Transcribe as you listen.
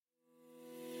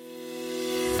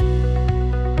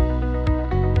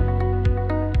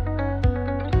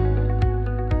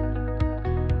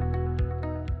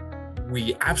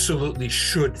absolutely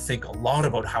should think a lot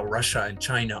about how Russia and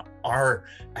China are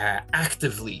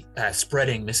actively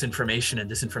spreading misinformation and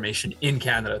disinformation in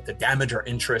Canada to damage our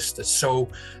interests, to sow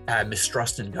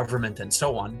mistrust in government and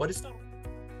so on. But it's not.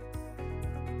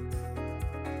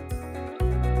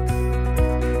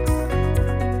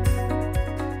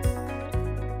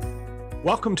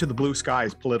 Welcome to the Blue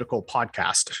Skies Political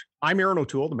Podcast. I'm Aaron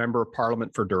O'Toole, the Member of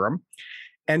Parliament for Durham.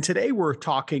 And today we're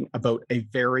talking about a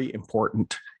very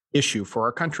important issue for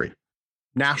our country,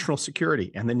 national security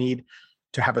and the need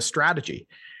to have a strategy.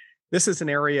 This is an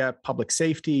area, public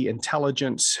safety,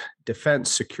 intelligence, defense,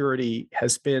 security,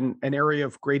 has been an area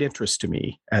of great interest to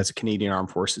me as a Canadian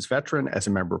Armed Forces veteran, as a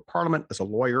Member of Parliament, as a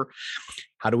lawyer.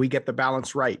 How do we get the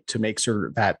balance right to make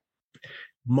sure that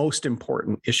most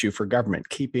important issue for government,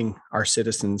 keeping our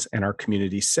citizens and our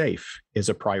communities safe, is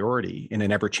a priority in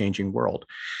an ever-changing world?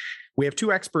 We have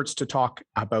two experts to talk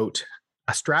about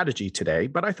a strategy today,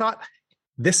 but I thought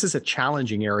this is a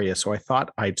challenging area, so I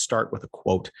thought I'd start with a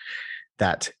quote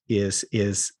that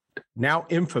is now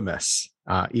infamous,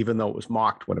 even though it was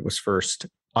mocked when it was first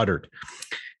uttered.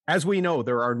 As we know,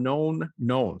 there are known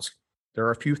knowns. There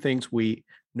are a few things we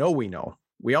know.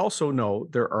 We also know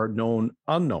there are known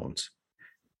unknowns.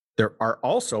 There are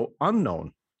also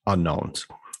unknown unknowns.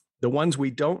 The ones we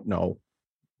don't know,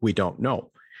 we don't know.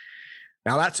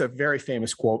 Now, that's a very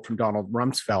famous quote from Donald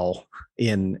Rumsfeld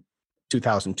in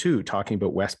 2002, talking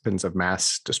about weapons of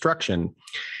mass destruction.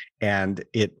 And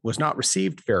it was not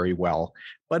received very well,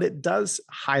 but it does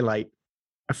highlight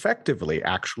effectively,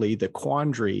 actually, the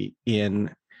quandary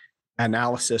in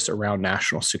analysis around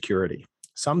national security.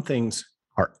 Some things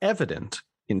are evident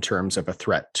in terms of a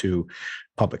threat to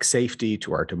public safety,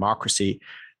 to our democracy,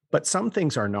 but some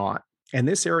things are not. And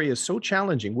this area is so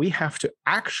challenging, we have to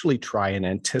actually try and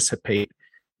anticipate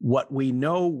what we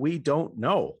know we don't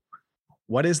know.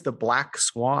 What is the black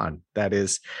swan that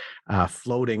is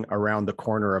floating around the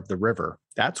corner of the river?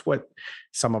 That's what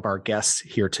some of our guests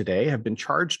here today have been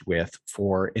charged with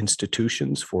for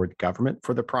institutions, for the government,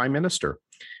 for the Prime Minister.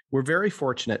 We're very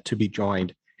fortunate to be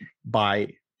joined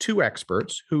by two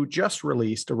experts who just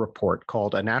released a report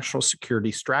called A National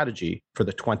Security Strategy for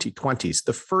the 2020s,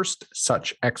 the first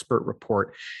such expert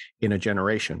report in a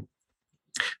generation.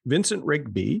 Vincent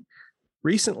Rigby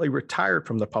recently retired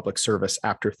from the public service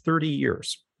after 30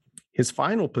 years. His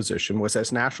final position was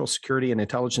as National Security and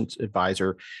Intelligence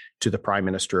Advisor to the Prime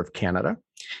Minister of Canada.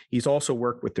 He's also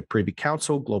worked with the Privy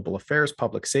Council, Global Affairs,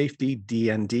 Public Safety,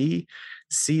 DND,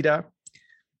 CEDA,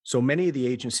 so many of the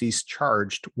agencies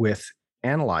charged with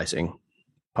analyzing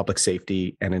public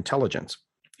safety and intelligence.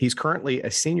 He's currently a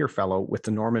senior fellow with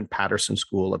the Norman Paterson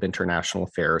School of International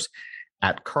Affairs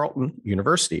at Carleton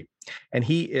University. And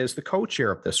he is the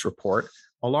co-chair of this report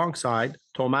alongside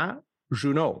Thomas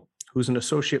Junot, who's an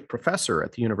associate professor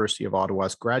at the University of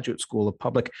Ottawa's Graduate School of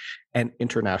Public and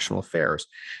International Affairs,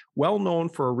 well known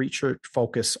for a research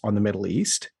focus on the Middle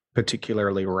East,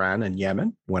 particularly Iran and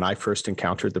Yemen, when I first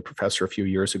encountered the professor a few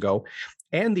years ago,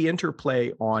 and the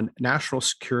interplay on national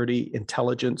security,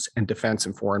 intelligence, and defense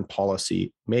and foreign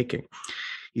policy making.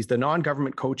 He's the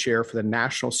non-government co-chair for the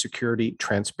National Security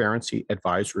Transparency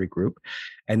Advisory Group,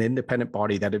 an independent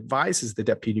body that advises the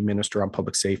Deputy Minister on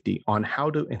Public Safety on how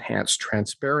to enhance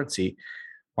transparency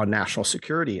on national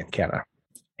security in Canada.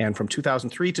 And from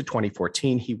 2003 to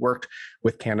 2014, he worked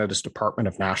with Canada's Department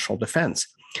of National Defense.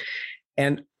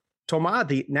 And Thomas,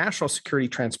 the National Security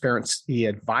Transparency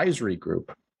Advisory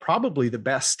Group, probably the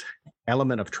best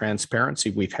element of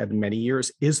transparency we've had in many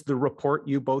years, is the report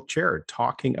you both chaired,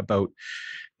 talking about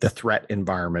the threat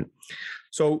environment.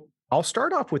 So I'll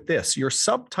start off with this. Your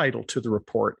subtitle to the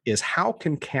report is How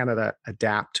Can Canada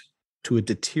Adapt to a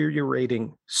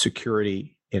Deteriorating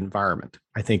Security Environment?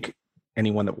 I think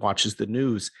anyone that watches the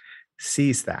news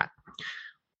sees that.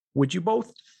 Would you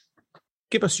both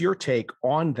give us your take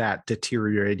on that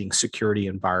deteriorating security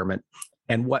environment,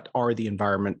 and what are the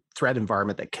threat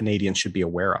environment that Canadians should be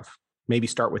aware of? Maybe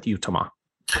start with you, Thomas.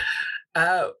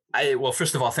 Well,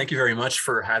 first of all, thank you very much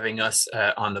for having us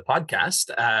on the podcast.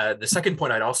 The second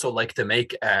point I'd also like to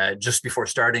make just before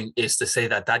starting is to say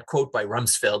that quote by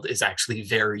Rumsfeld is actually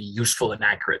very useful and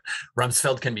accurate.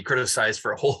 Rumsfeld can be criticized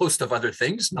for a whole host of other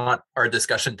things, not our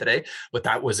discussion today, but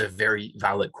that was a very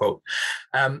valid quote.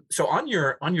 So on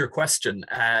your question,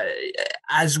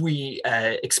 as we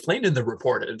explained in the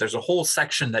report, there's a whole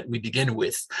section that we begin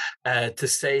with to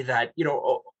say that,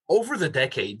 over the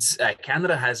decades,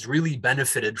 Canada has really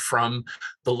benefited from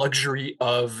the luxury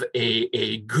of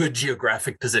a good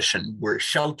geographic position. We're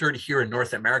sheltered here in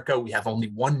North America. We have only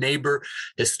one neighbor.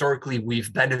 Historically,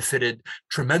 we've benefited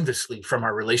tremendously from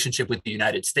our relationship with the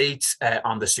United States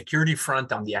on the security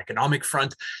front, on the economic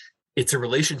front. It's a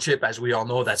relationship, as we all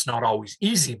know, that's not always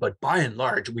easy, but by and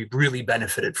large, we've really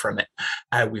benefited from it.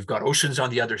 We've got oceans on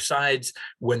the other sides.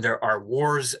 When there are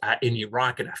wars in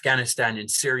Iraq and Afghanistan, in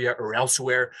Syria or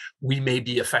elsewhere, we may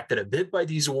be affected a bit by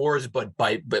these wars, but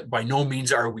by no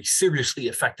means are we seriously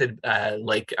affected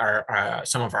like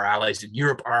some of our allies in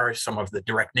Europe are, some of the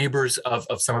direct neighbors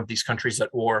of some of these countries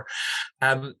at war.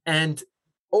 And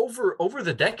over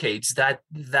the decades,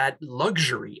 that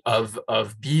luxury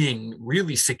of being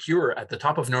really secure at the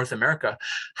top of North America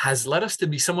has led us to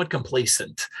be somewhat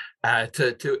complacent,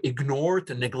 to ignore,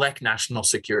 to neglect national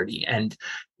security. And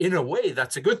in a way,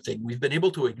 that's a good thing. We've been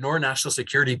able to ignore national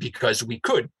security because we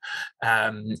could.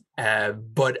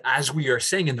 But as we are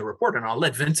saying in the report, and I'll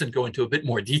let Vincent go into a bit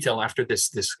more detail after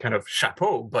this kind of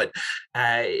chapeau, but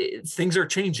things are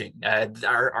changing.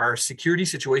 Our security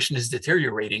situation is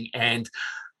deteriorating, and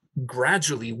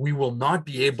gradually we will not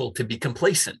be able to be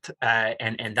complacent.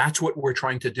 And that's what we're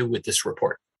trying to do with this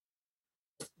report.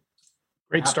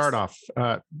 Great start off.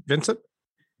 Vincent?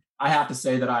 I have to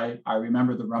say that I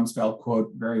remember the Rumsfeld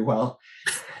quote very well.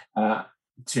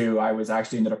 I was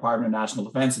actually in the Department of National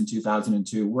Defense in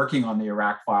 2002, working on the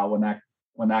Iraq file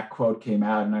when that quote came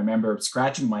out. And I remember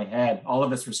scratching my head. All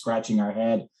of us were scratching our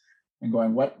head and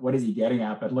going, what is he getting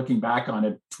at? But looking back on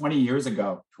it 20 years,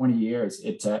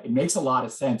 it makes a lot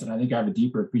of sense. And I think I have a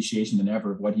deeper appreciation than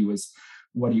ever of what he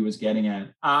was getting at.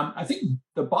 I think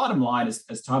the bottom line is,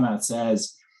 as Thomas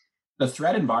says, the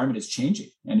threat environment is changing,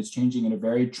 and it's changing in a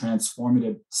very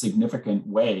transformative, significant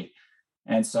way.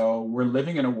 And so we're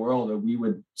living in a world that we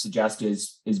would suggest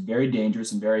is very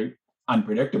dangerous and very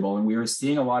unpredictable. And we were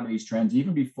seeing a lot of these trends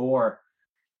even before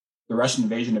the Russian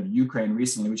invasion of Ukraine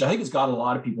recently, which I think has got a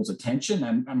lot of people's attention.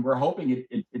 And we're hoping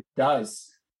it does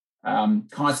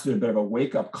constitute a bit of a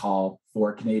wake-up call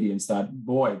for Canadians that,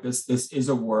 boy, this is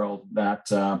a world that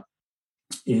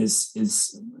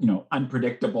is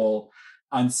unpredictable,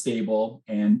 unstable,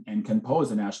 and can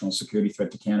pose a national security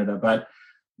threat to Canada. But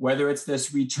whether it's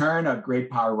this return of great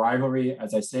power rivalry,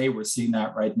 as I say, we're seeing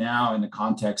that right now in the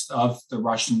context of the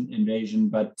Russian invasion.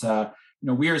 But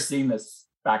we are seeing this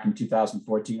back in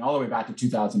 2014, all the way back to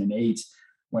 2008,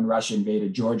 when Russia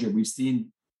invaded Georgia. We've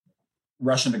seen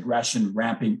Russian aggression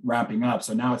ramping up.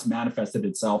 So now it's manifested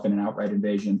itself in an outright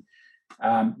invasion.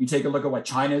 You take a look at what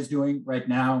China is doing right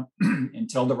now.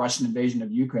 Until the Russian invasion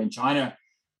of Ukraine, China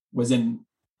was in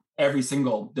every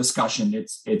single discussion.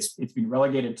 It's been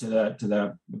relegated to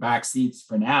the back seats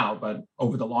for now, but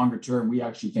over the longer term, we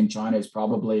actually think China is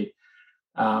probably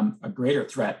a greater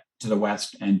threat to the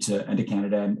West and to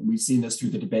Canada. And we've seen this through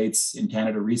the debates in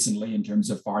Canada recently in terms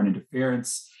of foreign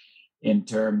interference, in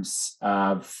terms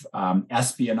of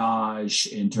espionage,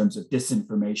 in terms of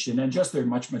disinformation, and just their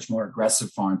much, much more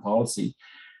aggressive foreign policy.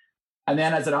 And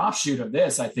then as an offshoot of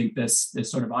this, I think this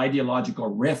sort of ideological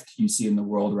rift you see in the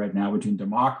world right now between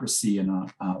democracy and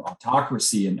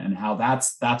autocracy and how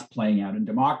that's playing out. And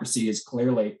democracy is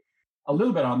clearly a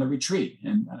little bit on the retreat.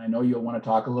 And I know you'll want to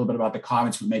talk a little bit about the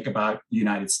comments we make about the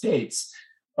United States,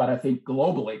 but I think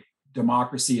globally,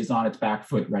 democracy is on its back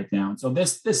foot right now. And so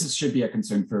this should be a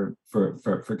concern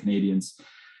for Canadians.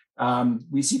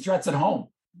 We see threats at home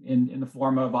in the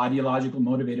form of ideological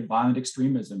motivated violent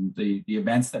extremism, the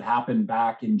events that happened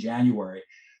back in January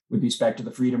with respect to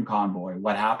the Freedom Convoy,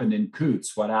 what happened in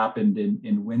Coutts, what happened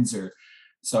in Windsor.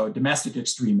 So domestic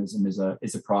extremism is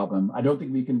a problem. I don't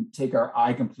think we can take our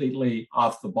eye completely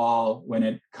off the ball when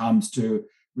it comes to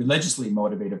religiously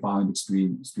motivated violent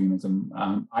extremism.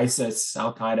 ISIS,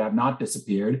 Al-Qaeda have not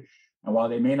disappeared. And while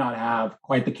they may not have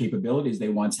quite the capabilities they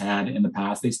once had in the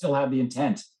past, they still have the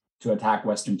intent to attack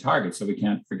Western targets. So we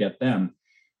can't forget them.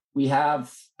 We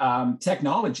have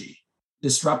technology,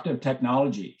 disruptive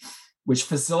technology, which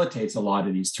facilitates a lot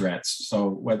of these threats. So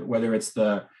whether it's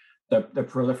the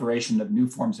proliferation of new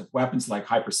forms of weapons like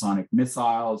hypersonic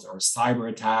missiles or cyber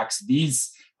attacks,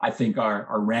 these, I think,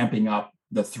 are ramping up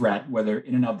the threat, whether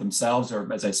in and of themselves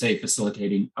or, as I say,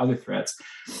 facilitating other threats.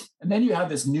 And then you have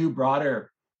this new,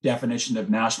 broader definition of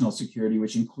national security,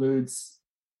 which includes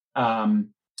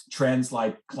trends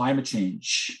like climate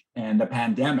change and the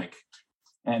pandemic.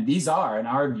 And these are, in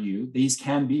our view, these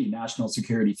can be national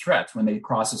security threats when they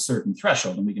cross a certain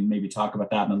threshold. And we can maybe talk about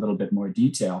that in a little bit more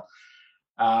detail.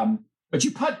 But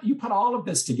you put all of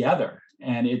this together,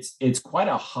 and it's quite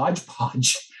a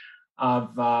hodgepodge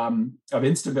of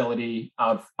instability,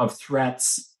 of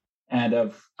threats, and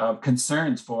of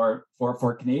concerns for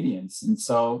Canadians. And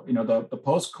so, the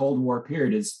post-Cold War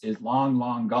period is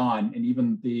long gone, and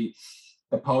even the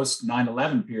post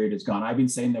 9/11 period is gone. I've been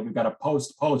saying that we've got a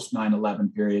post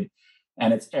 9/11 period,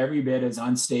 and it's every bit as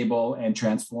unstable and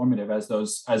transformative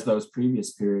as those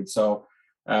previous periods. So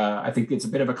I think it's a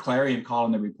bit of a clarion call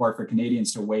in the report for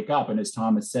Canadians to wake up. And as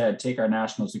Thomas said, take our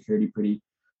national security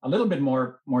a little bit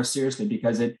more seriously,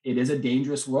 because it is a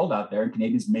dangerous world out there and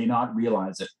Canadians may not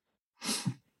realize it.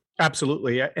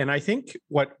 Absolutely. And I think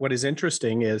what is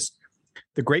interesting is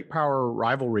the great power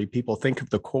rivalry. People think of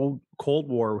the Cold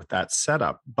War with that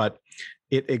setup, but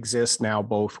it exists now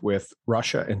both with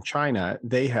Russia and China.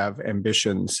 They have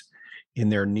ambitions in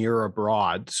their near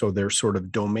abroad, so their sort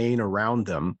of domain around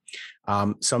them.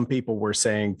 Some people were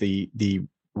saying the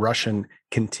Russian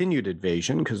continued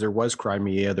invasion, because there was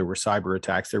Crimea, there were cyber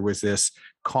attacks, there was this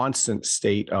constant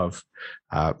state of,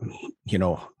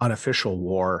 unofficial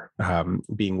war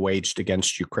being waged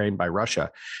against Ukraine by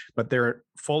Russia. But their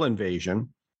full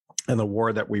invasion and the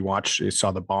war that we watched, you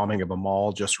saw the bombing of a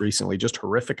mall just recently, just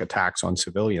horrific attacks on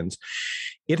civilians.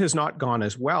 It has not gone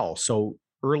as well. So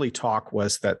early talk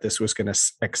was that this was going to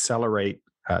accelerate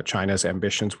China's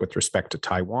ambitions with respect to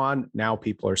Taiwan. Now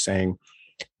people are saying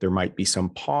there might be some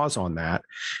pause on that.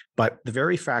 But the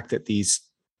very fact that these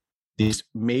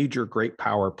major great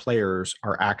power players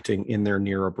are acting in their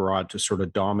near abroad to sort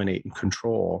of dominate and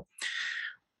control,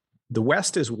 the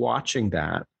West is watching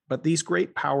that. But these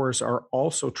great powers are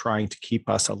also trying to keep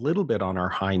us a little bit on our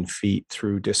hind feet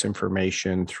through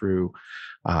disinformation, through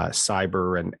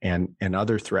cyber and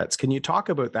other threats. Can you talk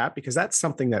about that? Because that's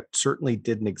something that certainly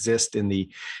didn't exist in the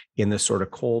sort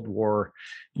of Cold War,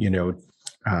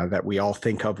 that we all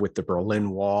think of with the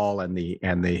Berlin Wall and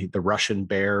the Russian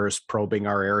bears probing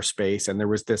our airspace. And there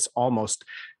was this almost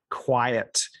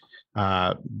quiet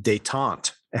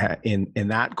détente in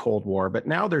that Cold War. But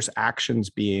now there's actions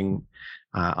being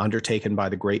undertaken by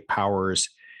the great powers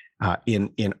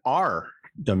in our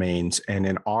domains and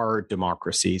in our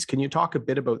democracies. Can you talk a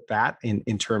bit about that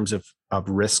in terms of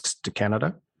risks to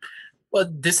Canada? Well,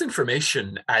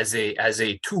 disinformation as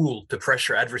a tool to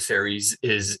pressure adversaries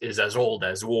is as old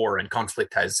as war and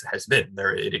conflict has been.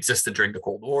 It existed during the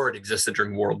Cold War, it existed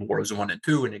during World Wars I and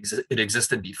II, and it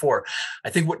existed before. I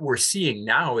think what we're seeing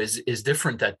now is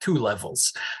different at two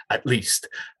levels, at least.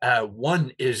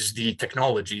 One is the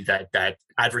technology that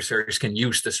adversaries can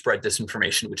use to spread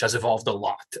disinformation, which has evolved a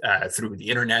lot through the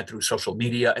internet, through social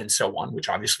media, and so on, which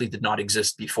obviously did not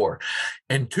exist before.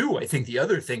 And two, I think the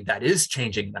other thing that is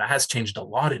changing, that has changed a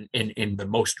lot in the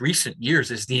most recent years,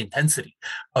 is the intensity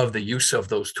of the use of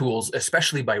those tools,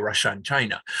 especially by Russia and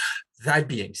China. That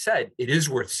being said, it is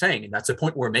worth saying, and that's a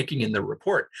point we're making in the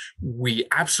report, we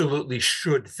absolutely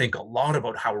should think a lot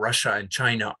about how Russia and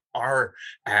China are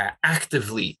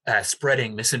actively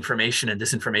spreading misinformation and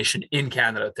disinformation in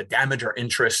Canada to damage our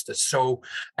interests, to sow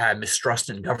mistrust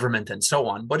in government and so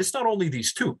on. But it's not only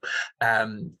these two.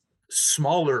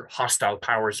 Smaller hostile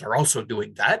powers are also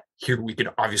doing that. Here we can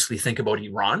obviously think about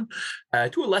Iran,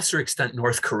 to a lesser extent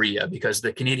North Korea, because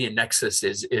the Canadian nexus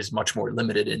is much more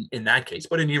limited in that case.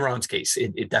 But in Iran's case,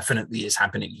 it definitely is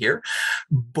happening here.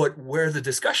 But where the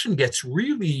discussion gets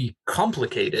really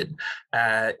complicated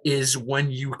is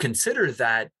when you consider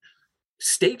that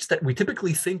states that we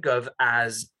typically think of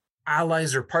as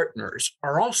allies or partners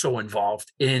are also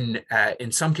involved in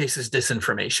some cases,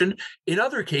 disinformation. In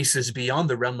other cases, beyond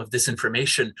the realm of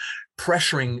disinformation,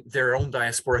 pressuring their own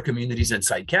diaspora communities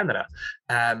inside Canada.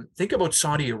 Think about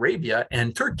Saudi Arabia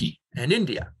and Turkey and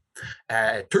India.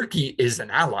 Turkey is an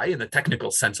ally in the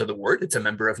technical sense of the word. It's a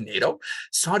member of NATO.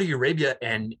 Saudi Arabia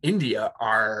and India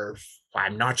are,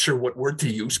 I'm not sure what word to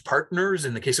use, partners.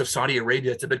 In the case of Saudi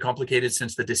Arabia, it's a bit complicated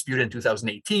since the dispute in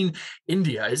 2018.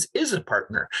 India is a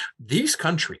partner. These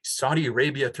countries, Saudi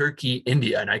Arabia, Turkey,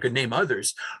 India, and I could name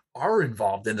others, are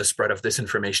involved in the spread of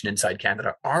disinformation inside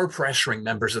Canada, are pressuring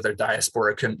members of their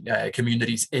diaspora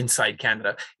communities inside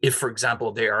Canada if, for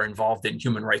example, they are involved in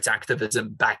human rights activism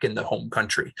back in the home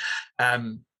country.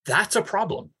 That's a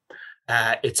problem.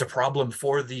 It's a problem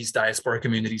for these diaspora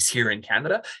communities here in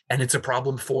Canada, and it's a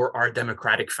problem for our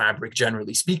democratic fabric,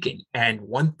 generally speaking. And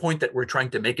one point that we're trying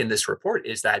to make in this report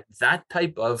is that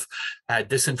type of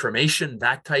disinformation,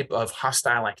 that type of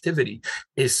hostile activity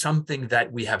is something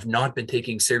that we have not been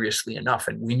taking seriously enough.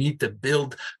 And we need to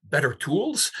build better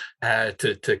tools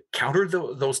to counter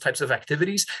those types of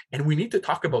activities. And we need to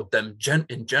talk about them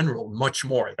in general much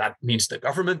more. That means the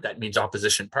government, that means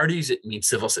opposition parties, it means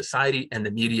civil society and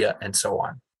the media and so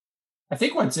on. I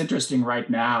think what's interesting right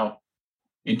now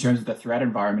in terms of the threat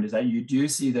environment is that you do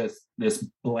see this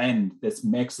blend, this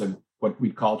mix of what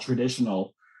we'd call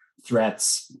traditional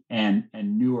threats and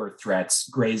newer threats,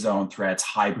 gray zone threats,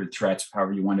 hybrid threats,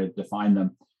 however you want to define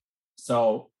them.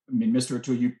 So, I mean, Mr.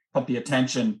 O'Toole, you put the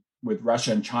attention with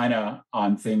Russia and China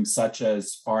on things such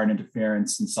as foreign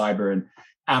interference and cyber, and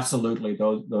absolutely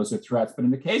those are threats. But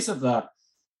in the case of the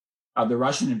the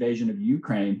Russian invasion of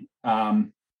Ukraine,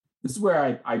 this is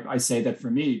where I say that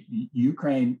for me,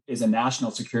 Ukraine is a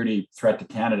national security threat to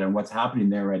Canada and what's happening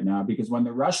there right now. Because when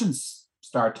the Russians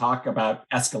start talk about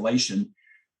escalation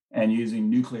and using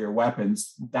nuclear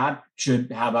weapons, that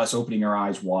should have us opening our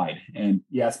eyes wide. And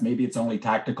yes, maybe it's only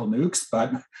tactical nukes,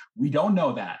 but we don't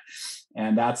know that.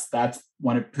 And that's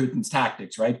one of Putin's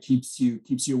tactics, right? Keeps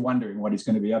you wondering what he's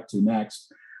going to be up to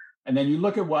next. And then you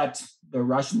look at what the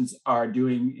Russians are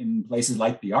doing in places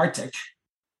like the Arctic,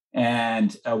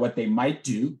 and what they might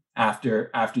do after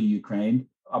Ukraine,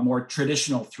 a more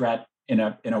traditional threat in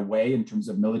a way in terms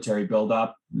of military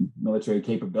buildup, military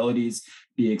capabilities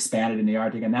be expanded in the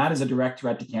Arctic, and that is a direct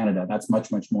threat to Canada. That's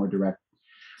much, much more direct.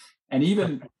 And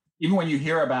even when you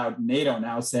hear about NATO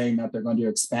now saying that they're going to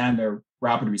expand their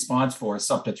rapid response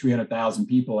force up to 300,000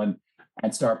 people and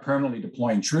start permanently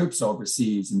deploying troops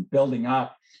overseas and building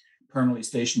up permanently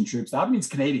stationed troops, that means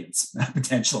Canadians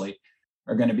potentially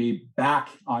are going to be back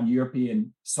on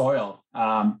European soil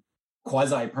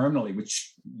quasi-permanently,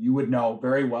 which you would know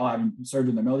very well, having served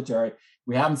in the military.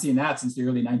 We haven't seen that since the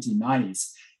early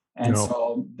 1990s. And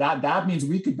so that means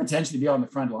we could potentially be on the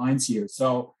front lines here.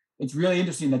 So it's really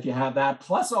interesting that you have that,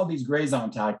 plus all these gray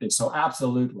zone tactics. So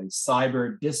absolutely,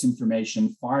 cyber,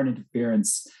 disinformation, foreign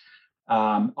interference,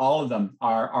 all of them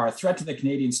are a threat to the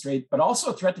Canadian state, but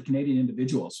also a threat to Canadian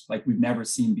individuals like we've never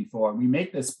seen before. We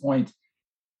make this point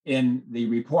in the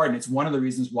report, and it's one of the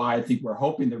reasons why I think we're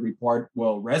hoping the report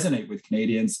will resonate with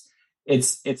Canadians.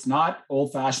 It's not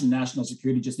old-fashioned national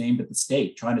security just aimed at the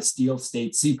state, trying to steal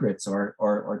state secrets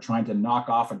or trying to knock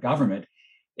off a government.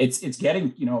 It's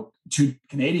getting to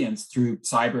Canadians through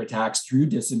cyber attacks, through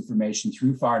disinformation,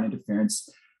 through foreign interference.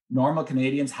 Normal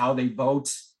Canadians, how they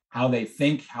vote, how they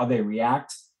think, how they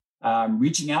react,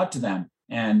 reaching out to them.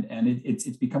 And it's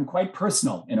become quite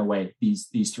personal in a way,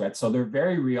 these threats. So they're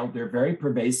very real, they're very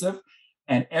pervasive,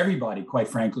 and everybody, quite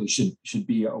frankly, should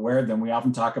be aware of them. We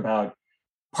often talk about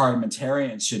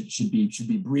parliamentarians should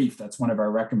be briefed. That's one of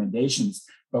our recommendations.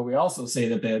 But we also say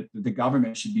that the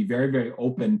government should be very, very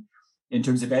open in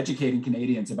terms of educating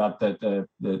Canadians about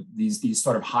these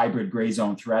sort of hybrid gray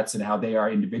zone threats and how they are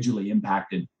individually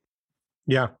impacted.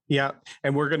 Yeah.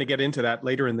 And we're going to get into that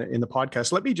later in the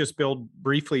podcast. Let me just build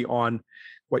briefly on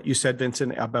what you said,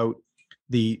 Vincent, about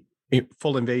the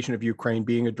full invasion of Ukraine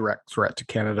being a direct threat to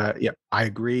Canada. Yeah, I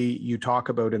agree. You talk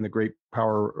about in the great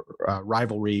power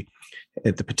rivalry,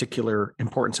 the particular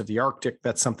importance of the Arctic.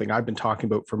 That's something I've been talking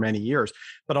about for many years.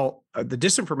 But the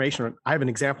disinformation, I have an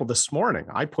example this morning.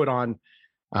 I put on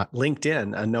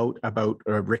LinkedIn a note about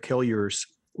Rick Hillier's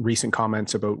recent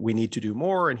comments about we need to do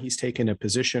more, and he's taken a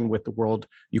position with the World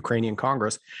Ukrainian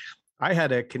Congress. I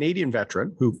had a Canadian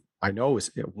veteran who I know is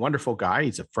a wonderful guy.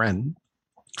 He's a friend.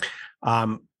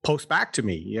 Post back to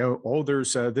me,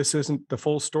 there's this isn't the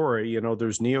full story.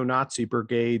 There's neo-Nazi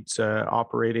brigades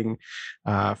operating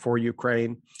for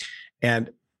Ukraine,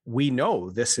 and we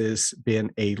know this has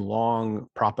been a long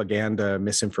propaganda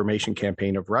misinformation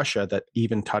campaign of Russia that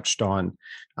even touched on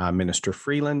Minister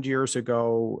Freeland years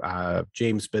ago,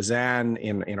 James Bazan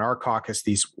in our caucus,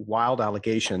 these wild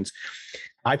allegations.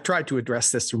 I've tried to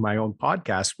address this through my own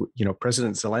podcast.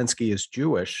 President Zelensky is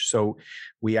Jewish, so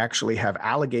we actually have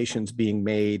allegations being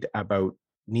made about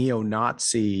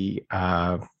neo-Nazi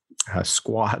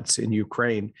squads in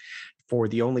Ukraine for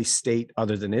the only state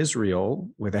other than Israel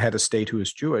with a head of state who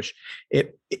is Jewish.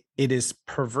 It is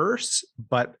perverse,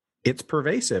 but it's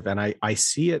pervasive. And I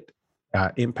see it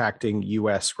impacting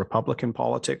U.S. Republican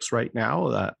politics right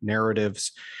now,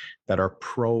 narratives that are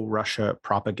pro-Russia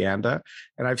propaganda.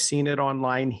 And I've seen it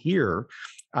online here.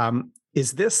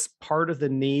 Is this part of the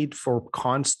need for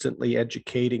constantly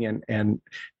educating and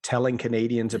telling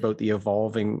Canadians about the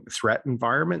evolving threat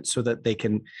environment so that they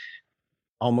can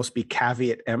almost be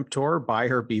caveat emptor,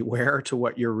 buyer beware to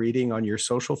what you're reading on your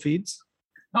social feeds?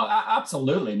 No,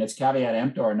 absolutely. And it's caveat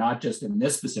emptor, not just in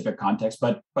this specific context,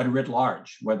 but writ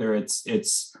large, whether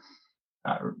it's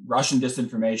Russian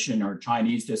disinformation or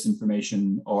Chinese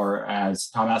disinformation, or as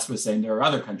Thomas was saying, there are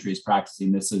other countries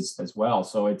practicing this as well.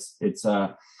 So it's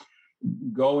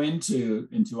go into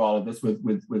all of this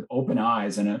with open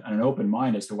eyes and an open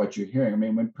mind as to what you're hearing. I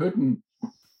mean, when Putin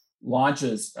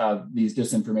launches these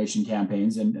disinformation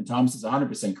campaigns, and Thomas is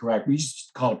 100% correct. We used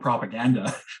to call it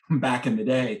propaganda back in the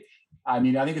day. I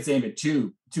mean, I think it's aimed at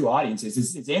two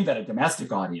audiences. It's aimed at a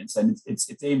domestic audience, and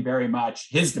it's aimed very much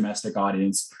his domestic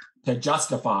audience to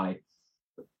justify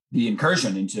the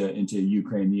incursion into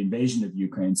Ukraine, the invasion of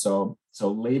Ukraine. So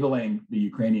labeling the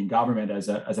Ukrainian government as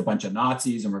a bunch of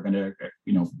Nazis, and we're going to,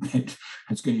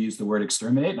 it's going to use the word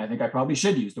exterminate. And I think I probably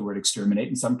should use the word exterminate.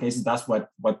 In some cases, that's what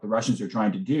the Russians are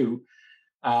trying to do.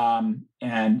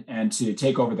 and to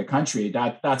take over the country.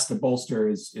 That's to bolster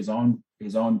his own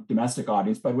domestic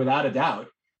audience. But without a doubt,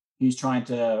 he's trying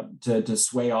to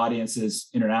sway audiences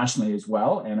internationally as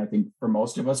well. And I think for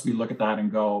most of us, we look at that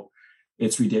and go,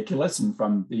 it's ridiculous. And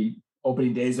from the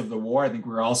opening days of the war, I think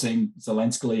we're all saying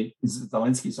Zelensky,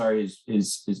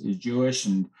 is Jewish,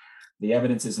 and the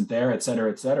evidence isn't there, et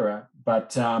cetera, et cetera.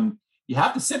 But you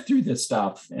have to sift through this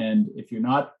stuff, and if you're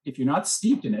not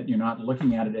steeped in it, you're not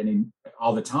looking at it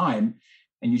all the time,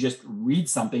 and you just read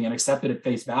something and accept it at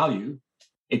face value,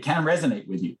 it can resonate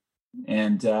with you.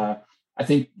 And I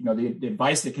think the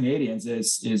advice to Canadians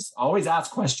is always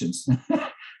ask questions.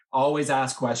 Always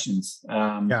ask questions.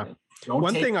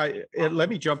 Let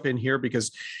me jump in here,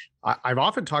 because I've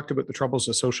often talked about the troubles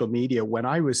of social media. When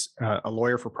I was a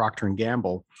lawyer for Procter &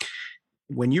 Gamble,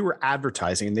 when you were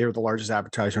advertising, and they were the largest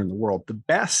advertiser in the world, the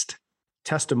best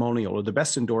testimonial or the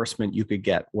best endorsement you could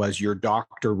get was your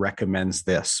doctor recommends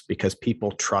this, because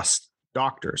people trust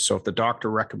doctors. So if the doctor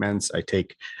recommends I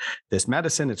take this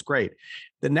medicine, it's great.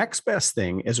 The next best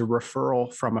thing is a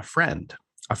referral from a friend.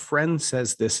 A friend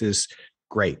says this is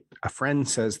great. A friend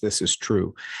says this is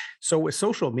true. So with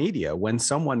social media, when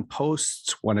someone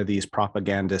posts one of these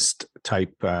propagandist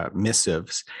type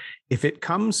missives, if it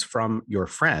comes from your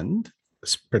friend,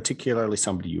 particularly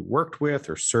somebody you worked with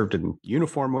or served in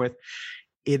uniform with,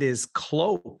 it is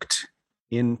cloaked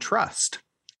in trust.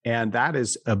 And that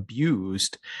is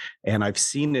abused. And I've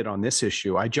seen it on this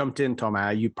issue. I jumped in,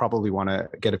 Thomas. You probably want to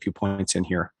get a few points in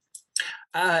here.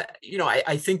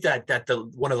 I think that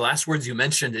one of the last words you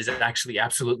mentioned is actually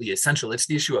absolutely essential. It's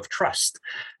the issue of trust.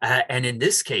 And in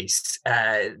this case,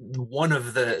 one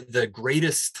of the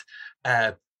greatest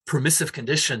permissive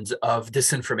conditions of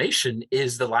disinformation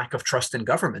is the lack of trust in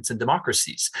governments and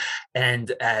democracies.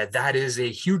 And that is a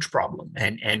huge problem.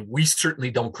 And we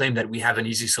certainly don't claim that we have an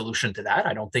easy solution to that.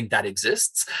 I don't think that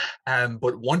exists.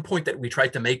 But one point that we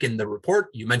tried to make in the report,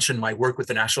 you mentioned my work with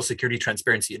the National Security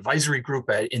Transparency Advisory Group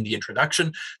in the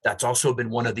introduction. That's also been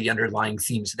one of the underlying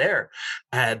themes there.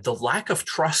 The lack of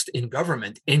trust in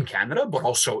government in Canada, but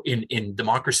also in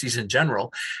democracies in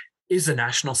general, is a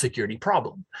national security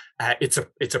problem. It's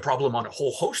a problem on a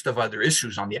whole host of other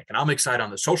issues, on the economic side,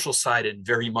 on the social side, and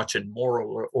very much in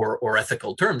moral or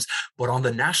ethical terms. But on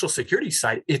the national security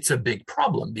side, it's a big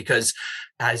problem because,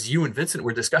 as you and Vincent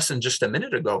were discussing just a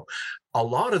minute ago, a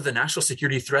lot of the national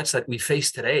security threats that we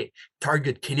face today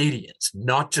target Canadians,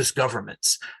 not just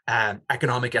governments.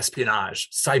 Economic espionage,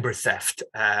 cyber theft,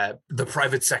 the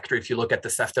private sector, if you look at the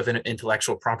theft of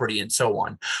intellectual property and so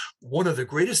on. One of the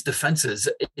greatest defenses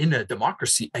in a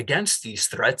democracy against these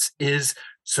threats is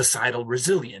societal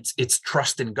resilience. It's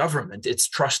trust in government. It's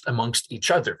trust amongst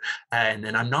each other. And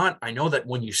I know that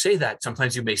when you say that,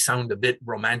 sometimes you may sound a bit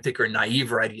romantic or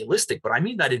naive or idealistic, but I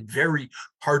mean that in very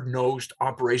hard-nosed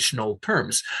operational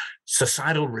terms.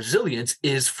 Societal resilience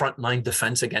is frontline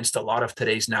defense against a lot of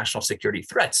today's national security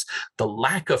threats. The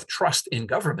lack of trust in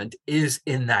government is,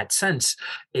 in that sense,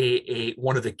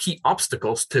 one of the key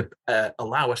obstacles to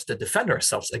allow us to defend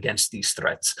ourselves against these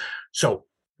threats. So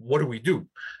what do we do?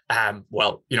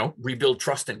 Rebuild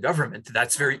trust in government.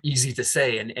 That's very easy to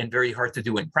say and very hard to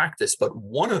do in practice. But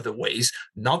one of the ways,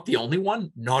 not the only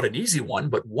one, not an easy one,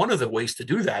 but one of the ways to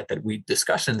do that we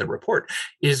discuss in the report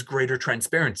is greater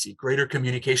transparency, greater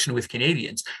communication with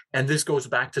Canadians. And this goes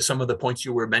back to some of the points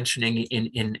you were mentioning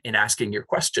in asking your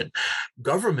question.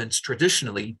 Governments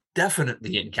traditionally,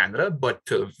 definitely in Canada, but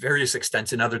to various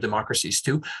extents in other democracies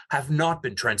too, have not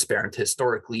been transparent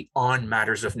historically on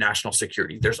matters of national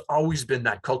security. There's always been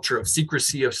that culture of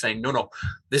secrecy, of saying, no,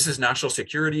 this is national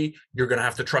security. You're going to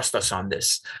have to trust us on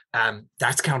this.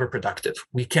 That's counterproductive.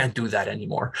 We can't do that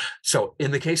anymore. So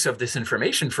in the case of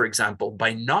disinformation, for example,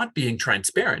 by not being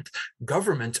transparent,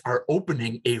 governments are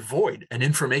opening a void, an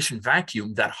information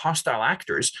vacuum that hostile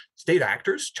actors, state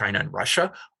actors, China and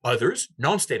Russia, others,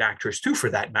 non-state actors too, for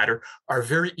that matter, are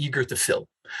very eager to fill.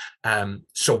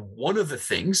 So one of the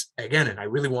things, again, and I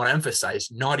really want to emphasize,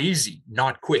 not easy,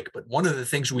 not quick, but one of the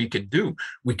things we can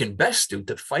best do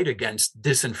to fight against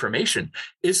disinformation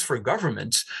is for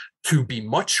governments to be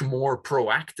much more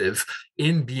proactive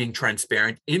in being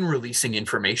transparent, in releasing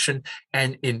information.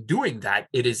 And in doing that,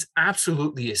 it is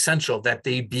absolutely essential that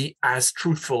they be as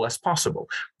truthful as possible.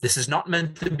 This is not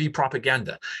meant to be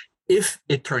propaganda. If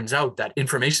it turns out that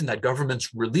information that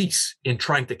governments release in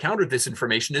trying to counter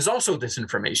disinformation is also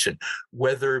disinformation,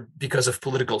 whether because of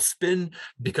political spin,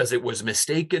 because it was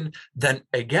mistaken, then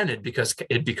again, it becomes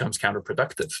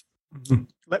counterproductive. Mhm.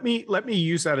 Let me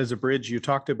use that as a bridge. You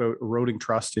talked about eroding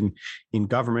trust in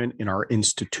government, in our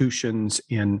institutions,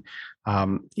 in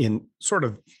sort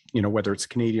of, whether it's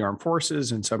Canadian Armed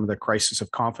Forces and some of the crisis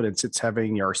of confidence it's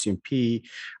having, the RCMP,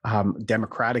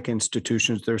 democratic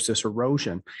institutions. There's this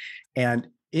erosion, and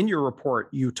in your report,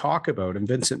 you talk about, and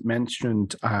Vincent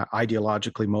mentioned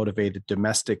ideologically motivated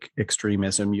domestic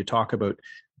extremism. You talk about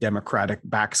democratic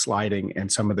backsliding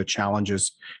and some of the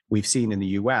challenges we've seen in the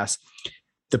U.S.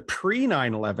 The pre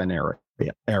 9/11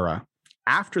 era,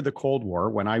 after the Cold War,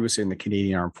 when I was in the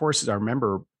Canadian Armed Forces, I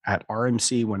remember at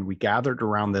RMC when we gathered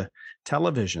around the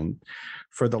television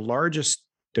for the largest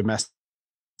domestic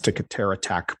terror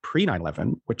attack pre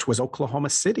 9/11, which was Oklahoma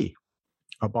City,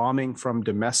 a bombing from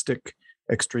domestic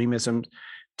extremism.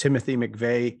 Timothy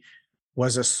McVeigh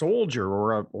was a soldier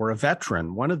or a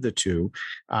veteran, one of the two.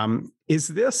 Is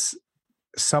this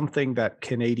something that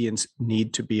Canadians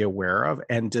need to be aware of?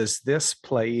 And does this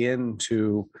play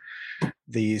into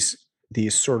these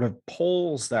sort of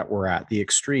polls that we're at, the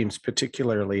extremes,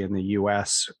 particularly in the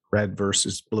US, red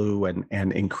versus blue, and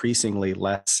increasingly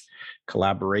less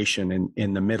collaboration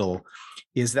in the middle?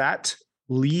 Is that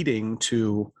leading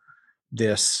to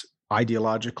this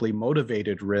ideologically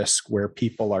motivated risk where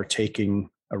people are taking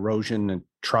erosion and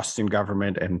trust in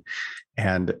government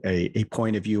and a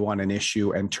point of view on an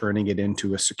issue and turning it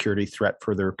into a security threat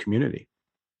for their community?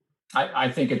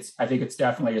 I think it's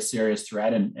definitely a serious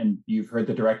threat, and you've heard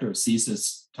the director of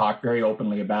CSIS talk very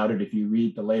openly about it. If you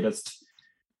read the latest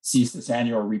CSIS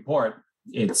annual report,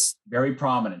 it's very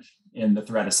prominent in the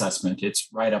threat assessment. It's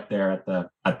right up there at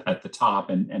the top,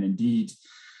 and indeed,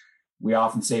 we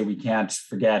often say we can't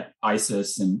forget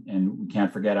ISIS and we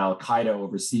can't forget Al Qaeda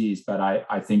overseas, but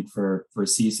I think for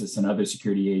CSIS and other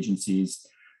security agencies,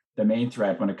 the main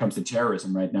threat when it comes to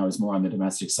terrorism right now is more on the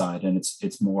domestic side, and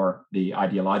it's more the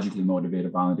ideologically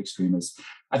motivated violent extremists.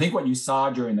 I think what you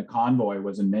saw during the convoy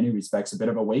was in many respects a bit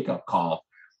of a wake-up call,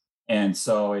 and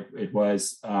so it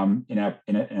was in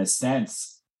a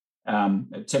sense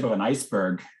a tip of an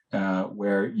iceberg.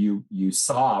 Where you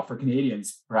saw for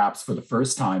Canadians, perhaps for the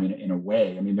first time in a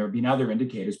way. I mean, there have been other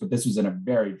indicators, but this was in a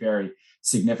very, very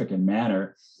significant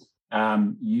manner.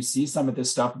 You see some of this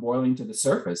stuff boiling to the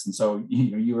surface. And so,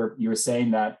 you were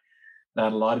saying that a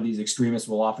lot of these extremists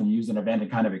will often use an event and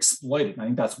kind of exploit it. And I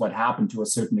think that's what happened to a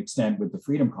certain extent with the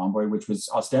Freedom Convoy, which was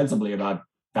ostensibly about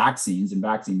vaccines and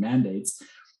vaccine mandates.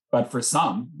 But for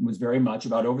some, it was very much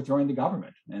about overthrowing the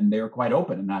government, and they were quite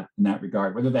open in that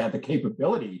regard. Whether they had the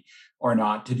capability or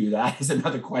not to do that is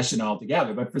another question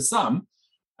altogether. But for some,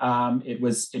 it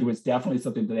was definitely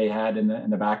something that they had in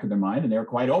the back of their mind, and they were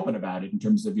quite open about it in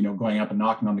terms of going up and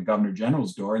knocking on the Governor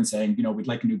General's door and saying, we'd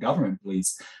like a new government,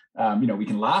 please. We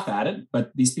can laugh at it,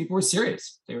 but these people were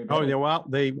serious. They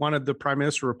wanted the prime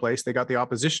minister replaced. They got the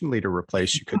opposition leader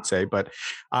replaced, you could say. But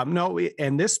no,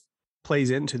 and this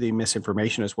plays into the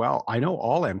misinformation as well. I know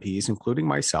all MPs, including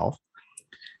myself,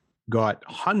 got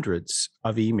hundreds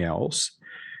of emails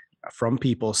from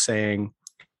people saying,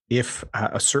 if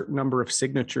a certain number of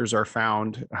signatures are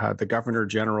found, the Governor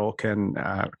General can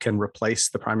replace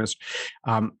the Prime Minister.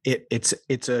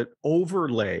 It's an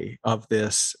overlay of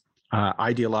this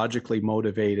ideologically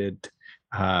motivated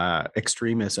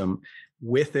extremism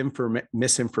with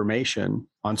misinformation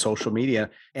on social media.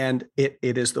 And it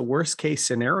is the worst case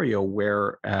scenario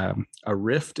where a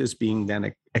rift is being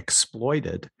then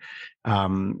exploited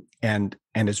and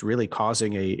is really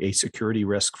causing a security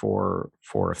risk for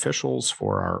officials,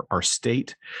 for our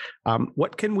state.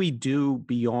 What can we do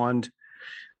beyond,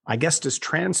 I guess, does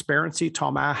transparency,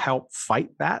 Thomas, help fight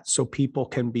that so people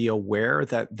can be aware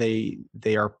that they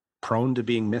are prone to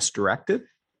being misdirected?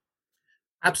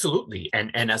 Absolutely.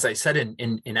 And as I said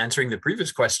in answering the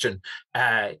previous question,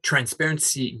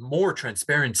 more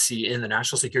transparency in the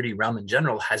national security realm in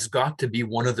general has got to be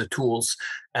one of the tools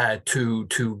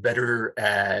to better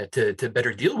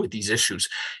deal with these issues.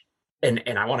 And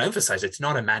I want to emphasize, it's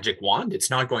not a magic wand. It's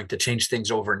not going to change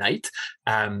things overnight.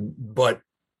 But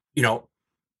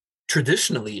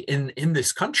traditionally in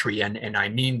this country, and I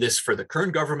mean this for the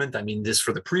current government, I mean this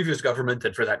for the previous government,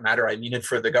 and for that matter, I mean it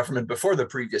for the government before the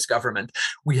previous government,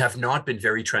 we have not been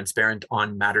very transparent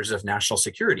on matters of national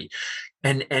security.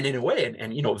 And in a way,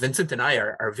 and Vincent and I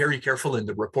are very careful in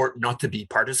the report not to be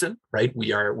partisan, right?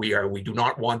 We do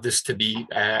not want this to be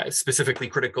specifically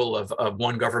critical of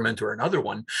one government or another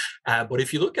one. But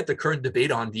if you look at the current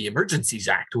debate on the Emergencies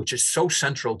Act, which is so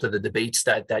central to the debates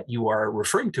that you are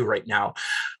referring to right now,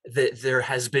 there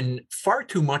has been far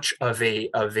too much of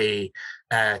a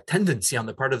tendency on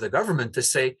the part of the government to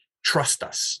say, trust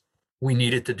us. we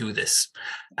needed to do this.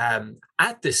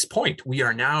 At this point, we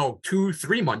are now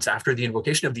 2-3 months after the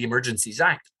invocation of the Emergencies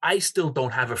Act. I still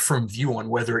don't have a firm view on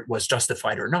whether it was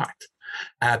justified or not,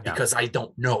 because I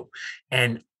don't know.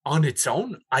 And on its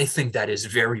own, I think that is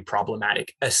very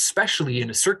problematic, especially in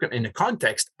a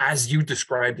context, as you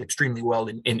described extremely well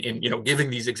in giving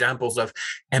these examples of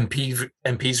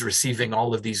MPs receiving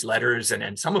all of these letters,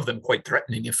 and some of them quite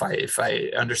threatening, if I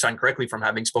understand correctly from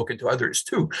having spoken to others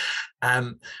too.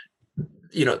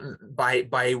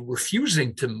 By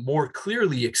refusing to more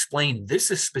clearly explain,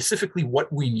 this is specifically what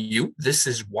we knew, this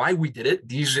is why we did it,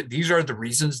 these are the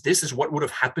reasons, this is what would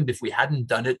have happened if we hadn't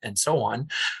done it, and so on,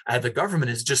 the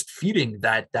government is just feeding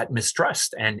that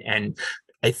mistrust, and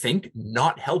I think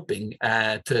not helping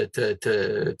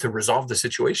to resolve the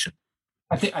situation.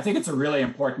 I think it's a really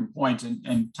important point,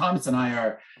 and Thomas and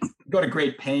I go to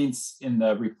great pains in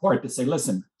the report to say,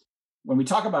 listen, when we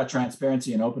talk about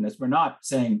transparency and openness, we're not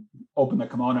saying open the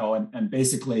kimono and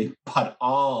basically put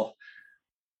all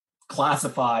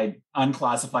classified,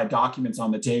 unclassified documents on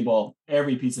the table,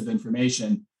 every piece of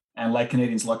information, and let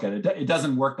Canadians look at it. It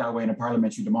doesn't work that way in a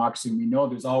parliamentary democracy. We know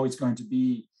there's always going to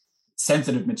be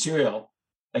sensitive material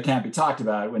that can't be talked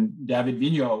about. When David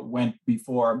Vigneault went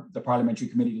before the parliamentary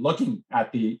committee looking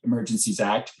at the Emergencies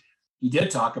Act, he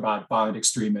did talk about violent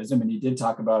extremism, and he did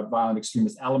talk about violent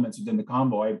extremist elements within the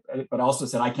convoy, but also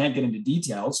said, I can't get into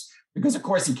details, because of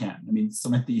course he can. I mean,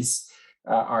 some of these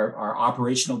are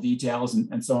operational details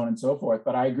and so on and so forth.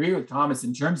 But I agree with Thomas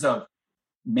in terms of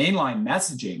mainline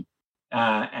messaging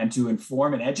and to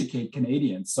inform and educate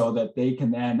Canadians so that they can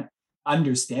then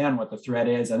understand what the threat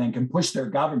is and then can push their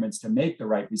governments to make the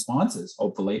right responses,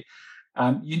 hopefully.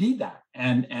 You need that,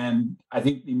 and I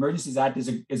think the Emergencies Act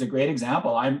is a great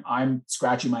example. I'm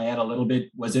scratching my head a little bit.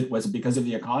 Was it because of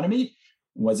the economy?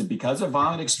 Was it because of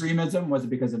violent extremism? Was it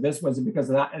because of this? Was it because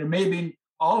of that? And it may be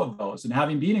all of those. And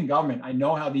having been in government, I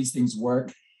know how these things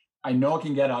work. I know it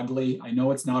can get ugly. I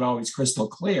know it's not always crystal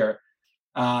clear.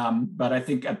 But I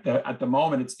think at the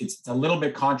moment it's a little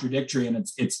bit contradictory, and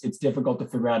it's difficult to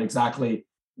figure out exactly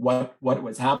what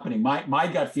was happening. My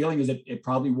gut feeling is that it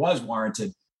probably was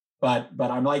warranted. But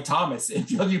I'm like Thomas,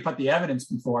 until you put the evidence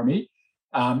before me,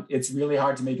 it's really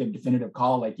hard to make a definitive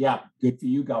call. Like, yeah, good for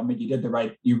you, government. You did the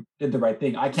right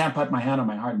thing. I can't put my hand on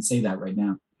my heart and say that right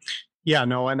now. Yeah,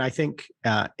 no, and I think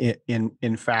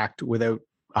in fact,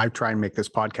 I try and make this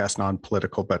podcast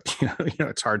non-political, but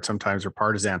it's hard sometimes, or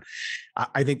partisan.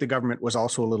 I think the government was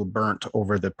also a little burnt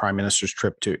over the Prime Minister's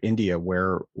trip to India,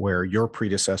 where your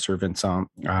predecessor, Vincent,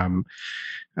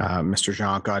 Mr.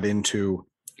 Jean, got into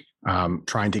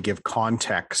trying to give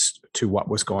context to what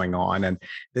was going on. And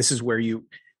this is where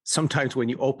sometimes when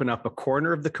you open up a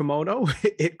corner of the kimono,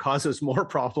 it causes more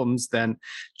problems than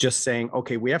just saying,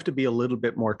 okay, we have to be a little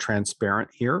bit more transparent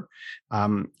here.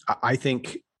 I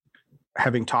think,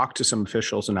 having talked to some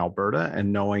officials in Alberta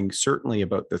and knowing certainly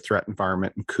about the threat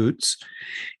environment in Coutts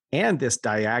and this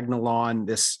diagonal on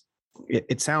this,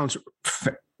 it sounds,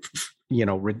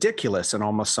 ridiculous and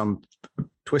almost some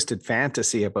twisted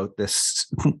fantasy about this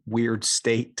weird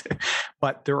state.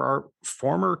 But there are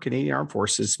former Canadian Armed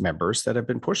Forces members that have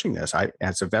been pushing this.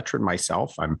 As a veteran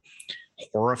myself, I'm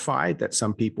horrified that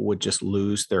some people would just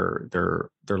lose their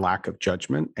lack of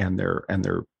judgment and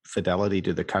their fidelity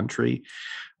to the country.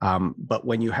 But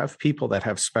when you have people that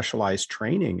have specialized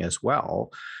training as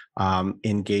well,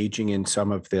 engaging in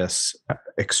some of this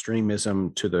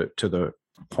extremism to the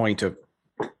point of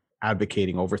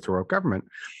advocating overthrow of government,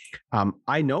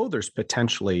 I know there's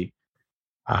potentially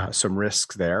some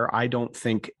risks there. I don't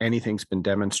think anything's been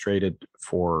demonstrated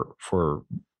for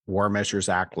War Measures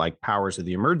Act like powers of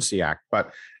the Emergency Act,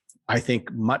 but I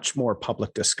think much more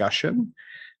public discussion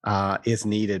is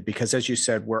needed, because, as you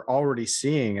said, we're already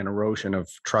seeing an erosion of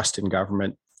trust in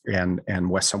government, and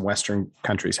some Western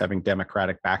countries having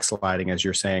democratic backsliding, as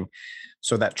you're saying.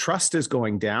 So that trust is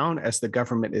going down as the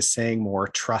government is saying more,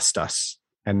 trust us,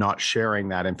 and not sharing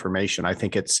that information. I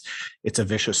think it's a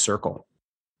vicious circle.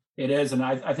 It is, and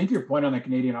I think your point on the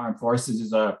Canadian Armed Forces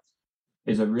is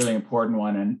a really important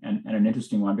one and an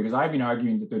interesting one, because I've been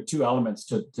arguing that there are two elements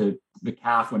to the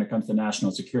CAF when it comes to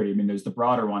national security. I mean, there's the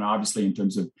broader one, obviously, in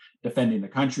terms of defending the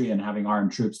country and having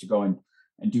armed troops to go and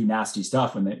do nasty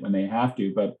stuff when they have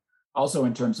to, but also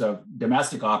in terms of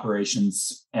domestic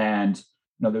operations. And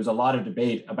there's a lot of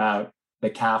debate about the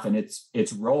CAF and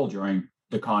its role during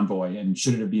the convoy, and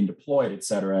should it have been deployed, et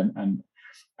cetera. And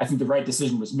I think the right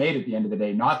decision was made at the end of the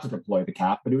day not to deploy the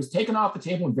CAF, but it was taken off the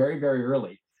table very, very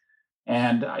early.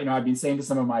 And I've been saying to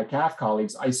some of my CAF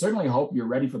colleagues, I certainly hope you're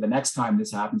ready for the next time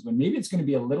this happens, when maybe it's going to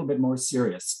be a little bit more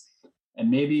serious.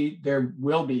 maybe there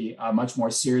will be a much more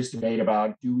serious debate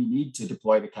about, do we need to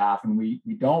deploy the CAF? And we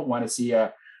don't want to see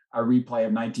a replay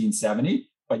of 1970.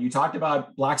 But you talked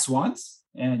about black swans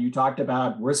and you talked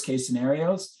about worst case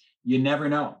scenarios. You never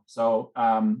know. So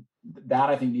that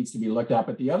I think needs to be looked at.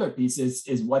 But the other piece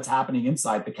is what's happening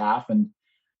inside the CAF. And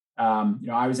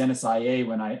I was NSIA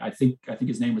when I think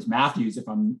his name was Matthews, if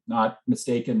I'm not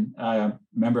mistaken,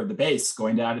 member of the base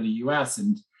going down to the U.S.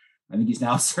 and I think he's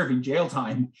now serving jail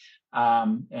time.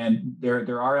 And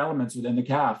there are elements within the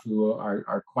CAF who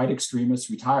are quite extremist,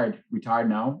 retired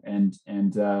now, and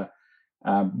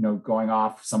going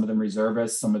off. Some of them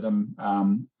reservists, some of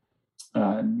them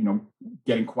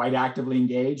getting quite actively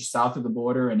engaged south of the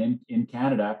border and in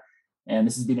Canada. And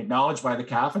this has been acknowledged by the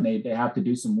CAF, and they have to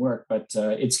do some work. But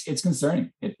it's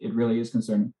concerning. It really is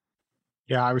concerning.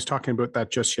 Yeah, I was talking about that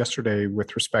just yesterday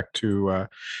with respect to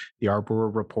the Arbour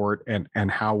report and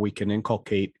how we can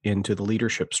inculcate into the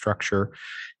leadership structure,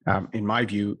 in my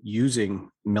view, using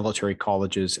military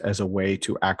colleges as a way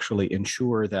to actually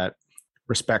ensure that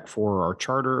respect for our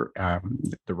charter,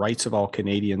 the rights of all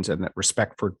Canadians, and that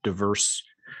respect for diverse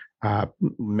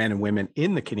men and women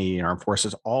in the Canadian Armed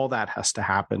Forces, all that has to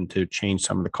happen to change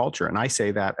some of the culture. And I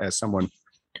say that as someone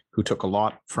who took a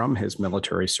lot from his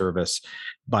military service,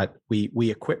 but we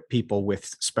equip people with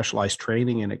specialized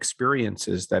training and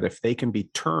experiences that if they can be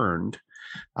turned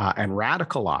and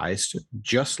radicalized,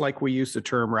 just like we use the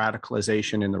term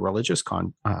radicalization in the religious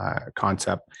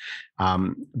concept,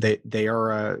 they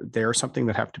are something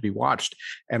that have to be watched.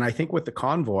 And I think with the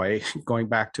convoy, going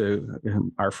back to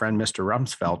our friend Mr.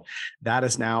 Rumsfeld, that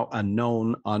is now a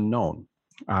known unknown.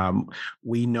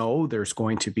 We know there's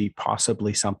going to be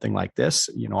possibly something like this.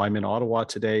 I'm in Ottawa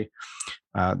today.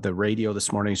 The radio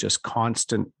this morning is just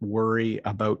constant worry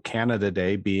about Canada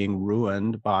Day being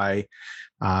ruined by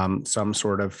some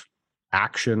sort of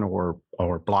action or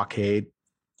blockade.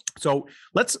 So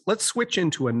let's switch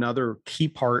into another key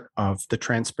part of the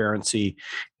transparency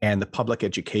and the public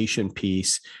education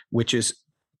piece, which is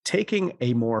taking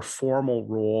a more formal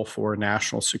role for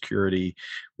national security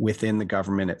within the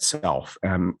government itself.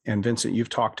 And Vincent, you've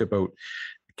talked about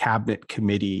cabinet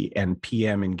committee and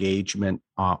PM engagement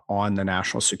on the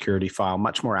national security file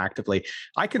much more actively.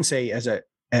 I can say as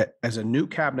a new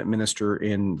cabinet minister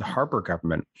in the Harper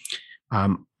government,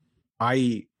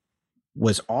 I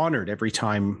was honored every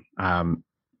time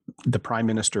the Prime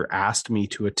Minister asked me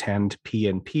to attend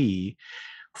PNP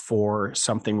for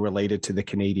something related to the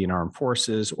Canadian Armed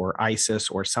Forces or ISIS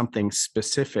or something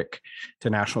specific to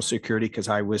national security, because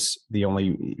I was the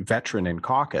only veteran in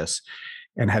caucus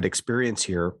and had experience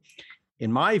here.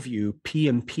 In my view,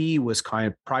 PNP was kind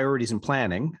of priorities and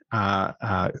planning.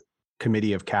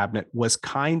 Committee of Cabinet was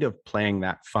kind of playing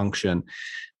that function,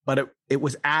 but it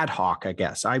was ad hoc, I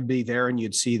guess. I'd be there and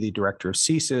you'd see the director of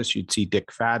CSIS, you'd see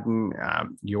Dick Fadden,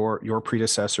 your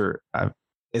predecessor.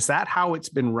 Is that how it's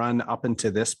been run up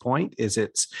until this point? Is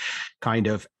it kind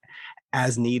of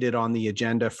as needed on the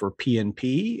agenda for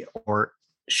PNP, or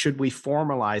should we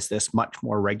formalize this much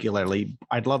more regularly?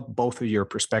 I'd love both of your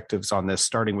perspectives on this,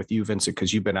 starting with you, Vincent,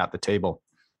 because you've been at the table.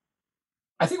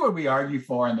 I think what we argue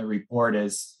for in the report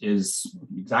is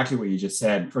exactly what you just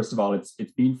said. First of all, it's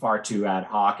been far too ad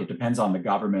hoc. It depends on the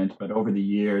government, but over the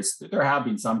years, there have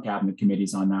been some cabinet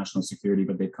committees on national security,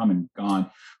 but they've come and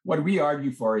gone. What we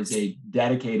argue for is a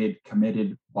dedicated,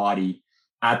 committed body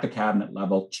at the cabinet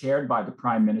level, chaired by the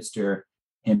Prime Minister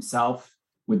himself,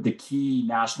 with the key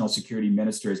national security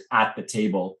ministers at the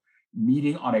table,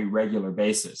 meeting on a regular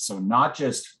basis. So not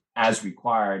just as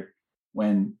required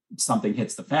when something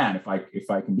hits the fan, if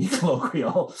I can be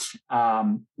colloquial,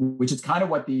 which is kind of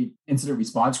what the incident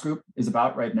response group is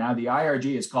about right now. The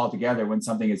IRG is called together when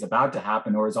something is about to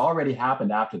happen or has already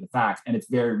happened after the fact, and it's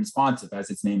very responsive, as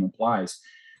its name implies.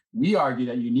 We argue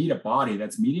that you need a body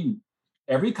that's meeting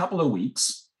every couple of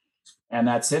weeks and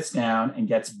that sits down and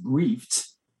gets briefed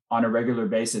on a regular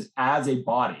basis as a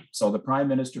body. So the Prime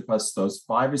Minister plus those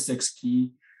 5 or 6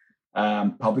 key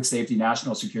public safety,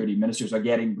 national security ministers are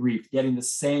getting briefed, getting the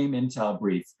same intel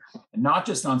brief, and not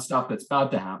just on stuff that's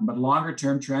about to happen, but longer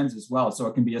term trends as well. So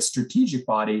it can be a strategic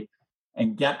body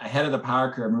and get ahead of the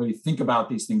power curve and really think about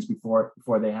these things before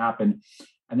they happen,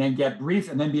 and then get briefed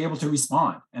and then be able to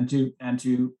respond and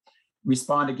to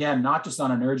respond again, not just on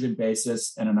an urgent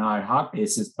basis and an ad hoc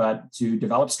basis, but to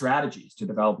develop strategies, to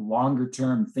develop longer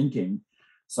term thinking,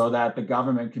 so that the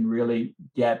government can really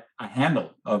get a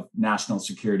handle of national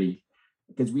security.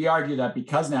 Because we argue that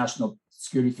because national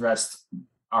security threats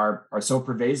are so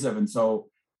pervasive and so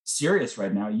serious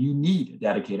right now, you need a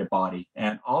dedicated body.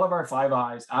 And all of our Five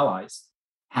Eyes allies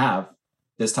have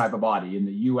this type of body. In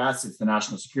the US, it's the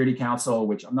National Security Council,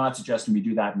 which I'm not suggesting we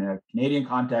do that in a Canadian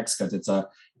context because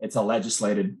it's a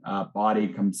legislated body,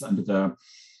 comes under the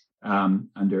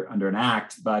under an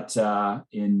act. But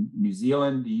in New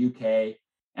Zealand, the UK,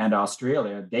 and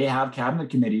Australia, they have cabinet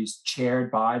committees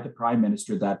chaired by the prime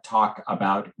minister that talk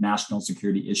about national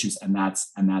security issues, and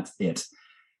that's it.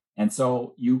 And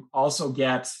so you also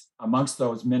get amongst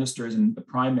those ministers and the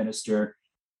prime minister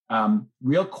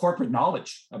real corporate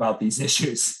knowledge about these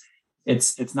issues.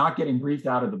 It's not getting briefed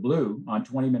out of the blue on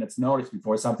 20 minutes notice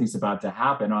before something's about to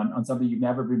happen on something you've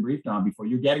never been briefed on before.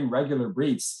 You're getting regular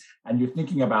briefs and you're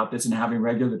thinking about this and having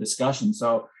regular discussions.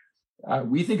 So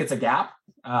we think it's a gap.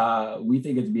 We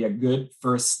think it'd be a good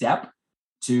first step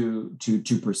to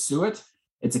pursue it.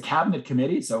 It's a cabinet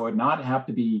committee, so it would not have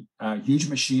to be huge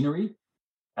machinery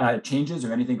changes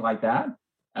or anything like that.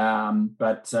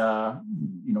 But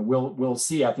we'll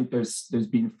see. I think there's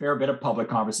been a fair bit of public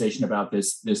conversation about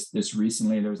this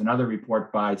recently. There was another report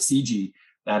by CG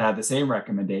that had the same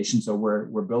recommendation, so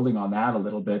we're building on that a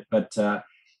little bit. But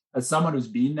as someone who's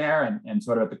been there and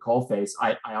sort of at the coalface,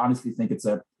 I honestly think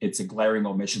it's a glaring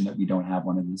omission that we don't have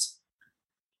one of these.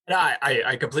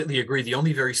 I completely agree. The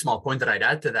only very small point that I'd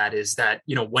add to that is that,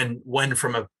 when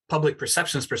from a public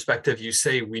perceptions perspective, you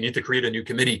say we need to create a new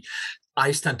committee,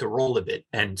 eyes tend to roll a bit.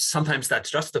 And sometimes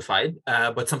that's justified,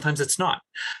 but sometimes it's not.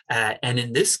 And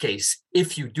in this case,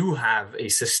 if you do have a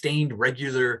sustained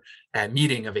regular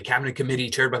meeting of a cabinet committee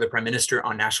chaired by the prime minister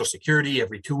on national security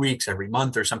every 2 weeks, every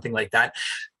month, or something like that,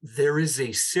 there is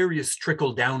a serious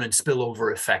trickle down and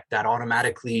spillover effect that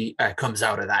automatically comes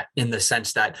out of that, in the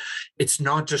sense that it's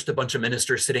not just a bunch of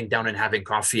ministers sitting down and having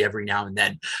coffee every now and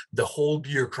then. The whole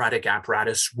bureaucratic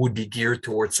apparatus would be geared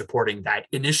towards supporting that.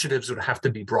 Initiatives would have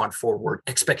to be brought forward.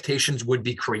 Expectations would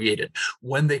be created.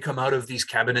 When they come out of these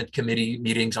cabinet committee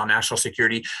meetings on national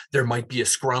security, there might be a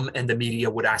scrum and the media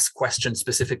would ask questions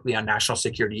specifically on national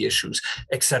security issues,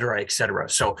 et cetera, et cetera.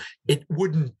 So it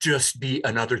wouldn't just be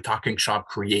another talking shop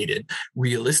created.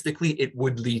 Realistically, it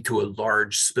would lead to a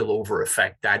large spillover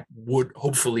effect that would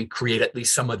hopefully create at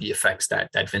least some of the effects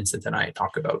that Vincent and I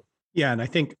talk about. Yeah, and I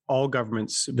think all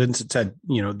governments, Vincent said,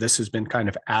 this has been kind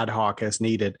of ad hoc as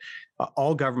needed.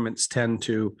 All governments tend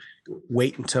to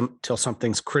wait until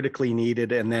something's critically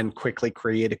needed and then quickly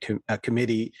create a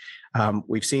committee.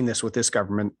 We've seen this with this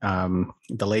government.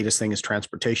 The latest thing is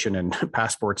transportation and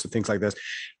passports and things like this.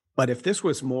 But if this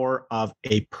was more of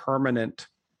a permanent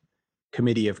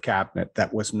committee of cabinet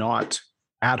that was not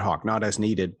ad hoc, not as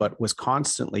needed, but was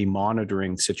constantly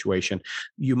monitoring the situation,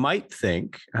 you might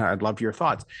think, I'd love your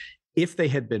thoughts, if they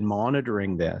had been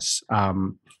monitoring this,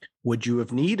 would you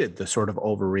have needed the sort of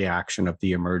overreaction of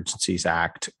the Emergencies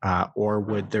Act, or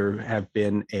would there have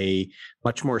been a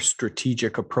much more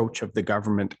strategic approach of the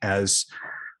government as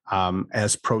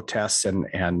protests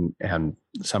and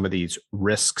some of these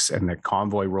risks and the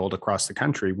convoy rolled across the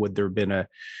country? Would there have been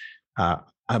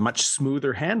a much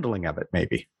smoother handling of it,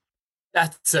 maybe?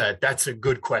 That's a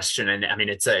good question, and I mean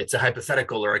it's a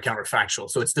hypothetical or a counterfactual,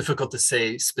 so it's difficult to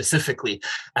say specifically,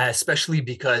 especially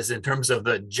because in terms of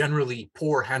the generally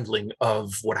poor handling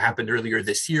of what happened earlier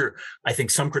this year, I think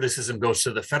some criticism goes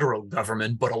to the federal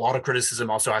government, but a lot of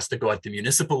criticism also has to go at the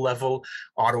municipal level,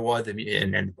 Ottawa,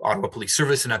 and Ottawa Police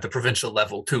Service, and at the provincial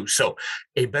level too. So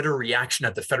a better reaction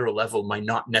at the federal level might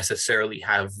not necessarily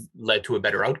have led to a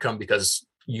better outcome, because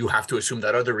you have to assume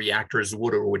that other reactors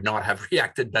would or would not have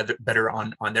reacted better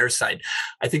on their side.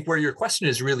 I think where your question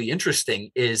is really interesting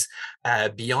is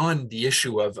beyond the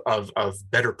issue of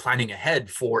better planning ahead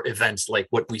for events like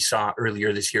what we saw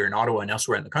earlier this year in Ottawa and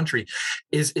elsewhere in the country,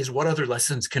 is what other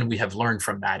lessons can we have learned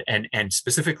from that? And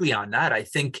specifically on that, I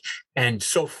think, and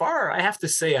so far, I have to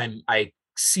say I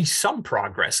see some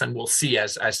progress, and we'll see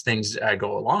as things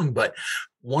go along. But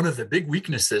one of the big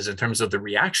weaknesses in terms of the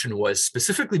reaction was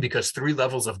specifically because 3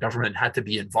 levels of government had to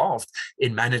be involved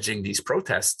in managing these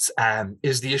protests,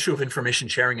 is the issue of information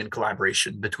sharing and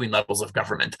collaboration between levels of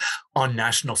government on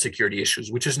national security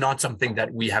issues, which is not something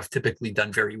that we have typically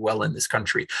done very well in this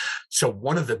country. So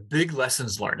one of the big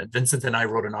lessons learned, and Vincent and I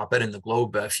wrote an op-ed in the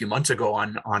Globe a few months ago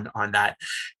on that,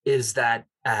 is that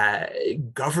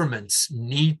governments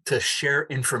need to share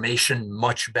information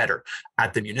much better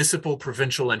at the municipal,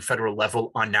 provincial, and federal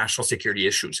level on national security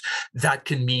issues. That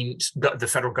can mean the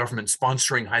federal government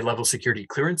sponsoring high-level security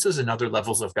clearances and other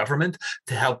levels of government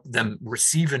to help them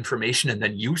receive information and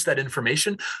then use that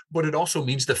information. But it also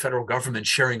means the federal government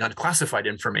sharing unclassified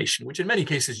information, which in many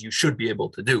cases you should be able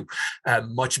to do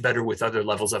much better with other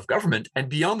levels of government. And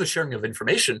beyond the sharing of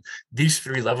information, these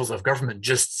 3 levels of government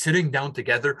just sitting down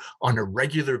together on a regular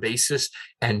regular basis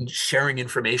and sharing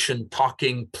information,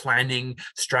 talking, planning,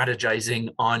 strategizing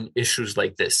on issues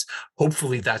like this.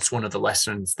 Hopefully, that's one of the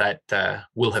lessons that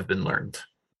will have been learned.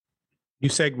 You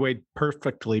segued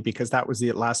perfectly because that was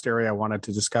the last area I wanted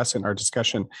to discuss in our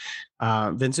discussion.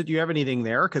 Vincent, do you have anything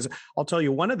there? Because I'll tell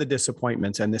you, one of the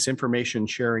disappointments, and this information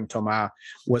sharing, Thomas,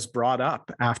 was brought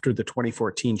up after the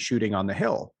 2014 shooting on the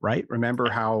Hill, right? Remember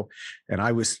how, and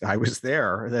I was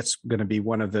there. That's going to be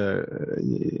one of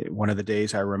the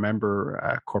days I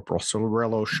remember. Corporal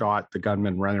Cirillo shot, the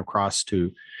gunman ran across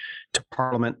to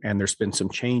Parliament, and there's been some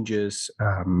changes.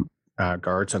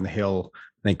 Guards on the Hill,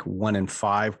 I think 1 in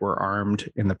 5 were armed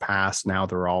in the past. Now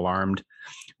they're all armed.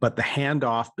 But the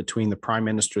handoff between the Prime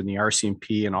Minister and the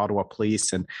RCMP and Ottawa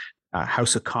Police and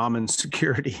House of Commons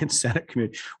security and Senate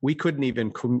community, we couldn't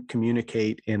even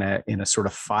communicate in a sort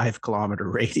of 5-kilometer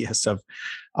radius of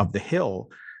the Hill.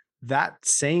 That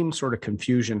same sort of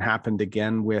confusion happened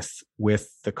again with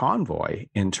the convoy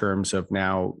in terms of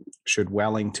now, should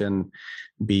Wellington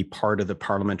be part of the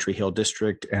Parliamentary Hill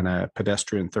District and a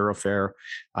pedestrian thoroughfare?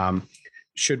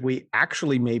 Should we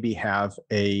actually maybe have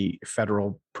a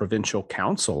federal provincial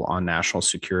council on national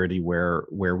security where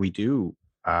we do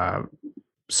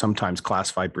sometimes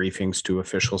classify briefings to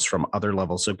officials from other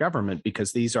levels of government,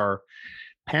 because these are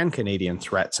pan-Canadian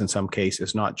threats in some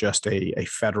cases, not just a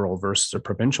federal versus a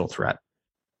provincial threat?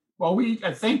 Well,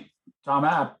 I think, Tom,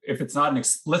 if it's not an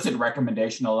explicit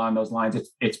recommendation along those lines,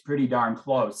 it's pretty darn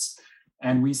close.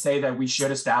 And we say that we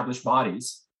should establish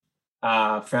bodies,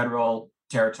 federal,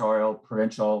 territorial,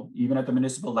 provincial, even at the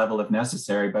municipal level if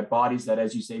necessary, but bodies that,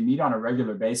 as you say, meet on a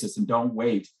regular basis and don't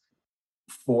wait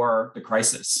for the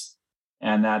crisis.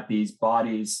 And that these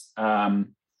bodies,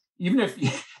 even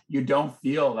if you don't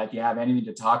feel like you have anything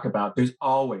to talk about, there's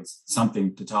always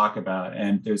something to talk about.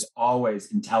 And there's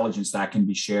always intelligence that can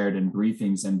be shared in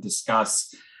briefings and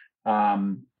discuss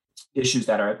issues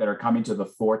that are coming to the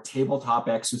fore, tabletop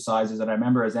exercises. And I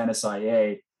remember as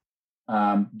NSIA,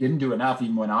 didn't do enough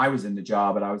even when I was in the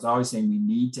job, but I was always saying we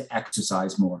need to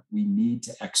exercise more. We need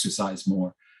to exercise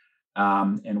more.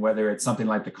 And whether it's something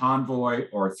like the convoy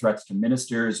or threats to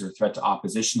ministers or threat to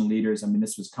opposition leaders, I mean,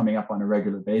 this was coming up on a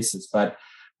regular basis. But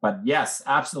yes,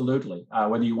 absolutely.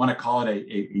 Whether you want to call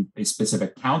it a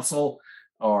specific council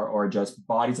or just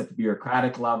bodies at the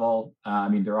bureaucratic level. I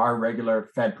mean, there are regular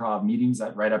FedProv meetings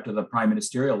that right up to the prime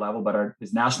ministerial level, but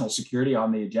is national security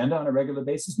on the agenda on a regular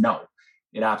basis? No.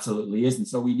 It absolutely isn't.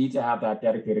 So we need to have that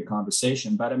dedicated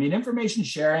conversation. But I mean, information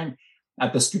sharing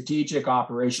at the strategic,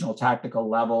 operational, tactical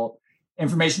level,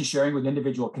 information sharing with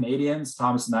individual Canadians.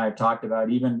 Thomas and I have talked about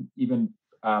even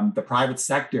the private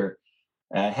sector,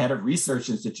 head of research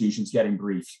institutions getting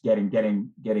briefed,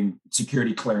 getting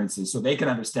security clearances so they can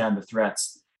understand the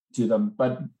threats to them.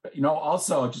 But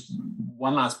also just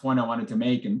one last point I wanted to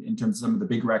make in terms of some of the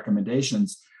big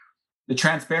recommendations. The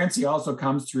transparency also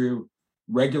comes through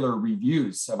regular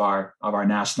reviews of our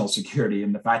national security,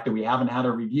 and the fact that we haven't had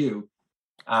a review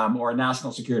or a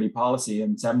national security policy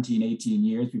in 17, 18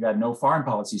 years. We've had no foreign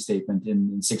policy statement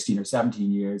in 16 or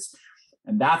 17 years.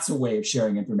 And that's a way of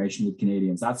sharing information with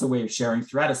Canadians. That's a way of sharing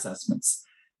threat assessments.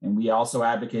 And we also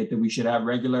advocate that we should have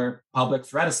regular public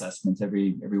threat assessments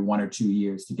every 1 or 2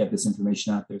 years to get this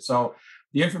information out there. So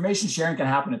the information sharing can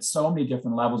happen at so many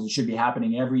different levels. It should be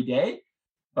happening every day.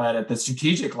 But at the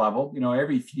strategic level,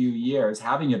 every few years,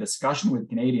 having a discussion with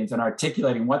Canadians and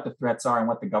articulating what the threats are and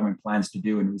what the government plans to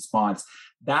do in response,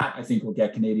 that I think will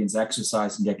get Canadians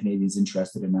exercised and get Canadians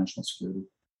interested in national security.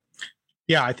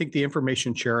 Yeah, I think the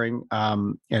information sharing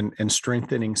and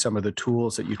strengthening some of the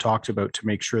tools that you talked about to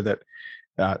make sure that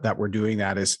we're doing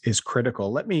that is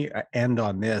critical. Let me end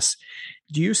on this.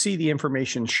 Do you see the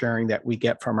information sharing that we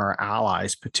get from our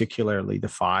allies, particularly the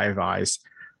Five Eyes,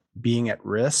 being at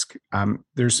risk?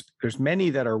 There's many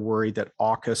that are worried that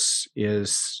AUKUS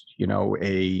is,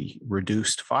 a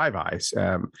reduced Five Eyes.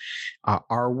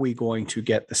 Are we going to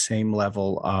get the same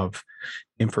level of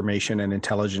information and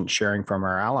intelligence sharing from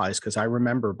our allies? Because I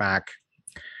remember back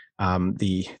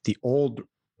the old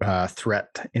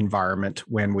threat environment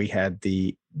when we had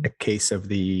the case of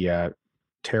the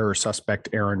terror suspect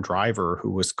Aaron Driver,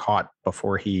 who was caught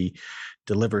before he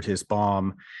delivered his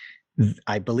bomb.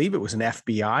 I believe it was an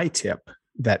FBI tip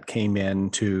that came in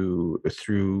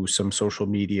through some social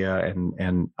media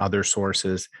and other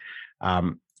sources,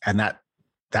 and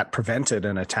that prevented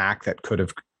an attack that could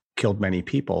have killed many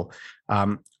people.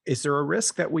 Is there a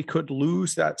risk that we could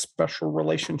lose that special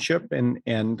relationship?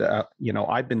 And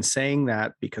I've been saying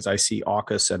that because I see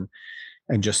AUKUS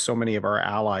and just so many of our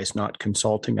allies not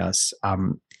consulting us.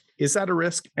 Is that a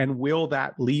risk? And will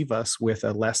that leave us with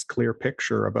a less clear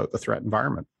picture about the threat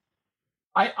environment?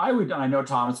 I would, and I know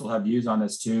Thomas will have views on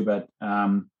this too, but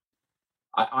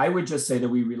I would just say that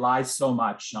we rely so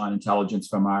much on intelligence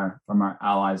from our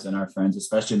allies and our friends,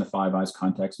 especially in the Five Eyes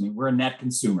context. I mean, we're a net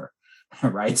consumer,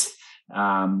 right?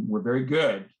 We're very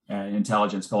good at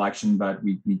intelligence collection, but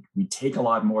we take a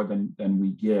lot more than we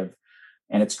give,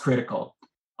 and it's critical.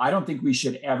 I don't think we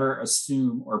should ever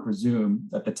assume or presume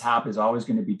that the tap is always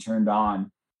going to be turned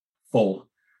on full.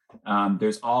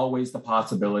 There's always the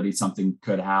possibility something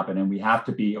could happen, and we have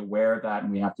to be aware of that,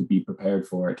 and we have to be prepared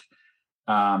for it.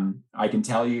 I can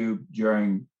tell you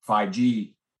during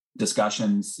 5G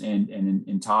discussions and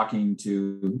in talking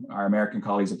to our American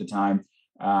colleagues at the time,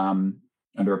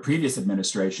 under a previous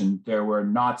administration, there were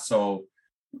not so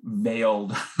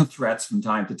veiled threats from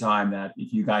time to time that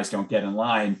if you guys don't get in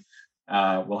line,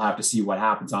 we'll have to see what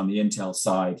happens on the Intel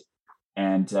side.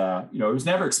 And it was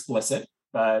never explicit,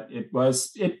 but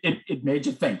it made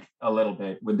you think a little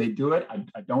bit. Would they do it?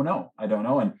 I don't know.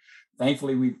 And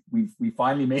thankfully, we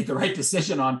finally made the right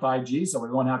decision on 5G, so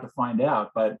we won't have to find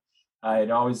out. But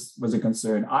it always was a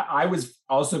concern. I was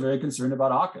also very concerned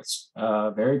about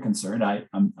AUKUS. Very concerned.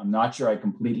 I'm not sure I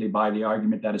completely buy the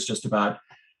argument that it's just about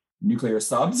nuclear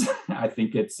subs. I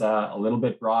think it's a little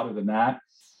bit broader than that.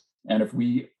 And if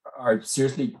we are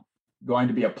seriously going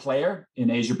to be a player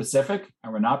in Asia Pacific,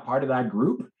 and we're not part of that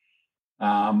group,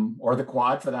 or the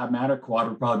Quad for that matter, Quad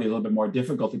would probably be a little bit more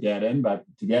difficult to get in, but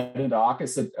to get into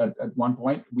AUKUS at one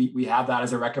point, we have that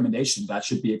as a recommendation that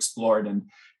should be explored.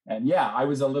 And yeah, I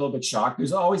was a little bit shocked.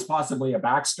 There's always possibly a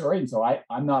backstory. And so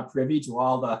I'm not privy to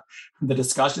all the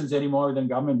discussions anymore within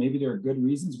government. Maybe there are good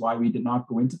reasons why we did not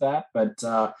go into that, but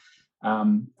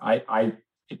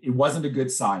it wasn't a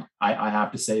good sign. I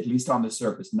have to say, at least on the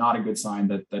surface, not a good sign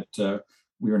that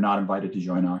we were not invited to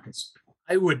join AUKUS.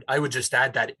 I would just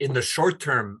add that in the short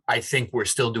term, I think we're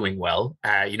still doing well.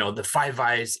 The Five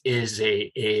Eyes is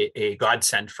a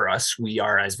godsend for us. We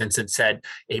are, as Vincent said,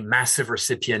 a massive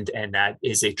recipient, and that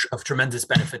is of tremendous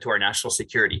benefit to our national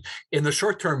security. In the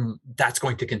short term, that's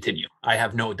going to continue. I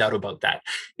have no doubt about that.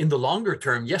 In the longer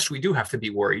term, yes, we do have to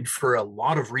be worried for a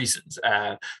lot of reasons,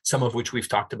 some of which we've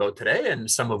talked about today, and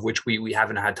some of which we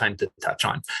haven't had time to touch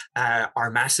on.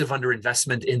 Our massive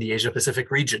underinvestment in the Asia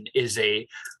Pacific region is a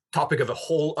topic of a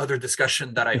whole other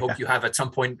discussion that I hope you have at some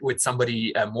point with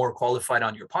somebody more qualified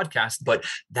on your podcast, but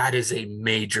that is a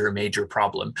major, major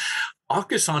problem.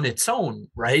 AUKUS on its own,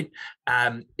 right?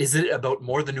 Is it about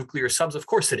more than nuclear subs? Of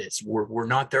course it is. We're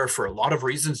not there for a lot of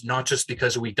reasons, not just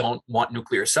because we don't want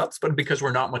nuclear subs, but because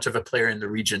we're not much of a player in the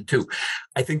region too.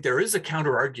 I think there is a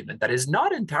counter argument that is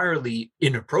not entirely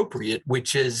inappropriate,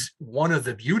 which is one of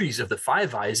the beauties of the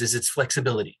Five Eyes is its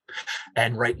flexibility.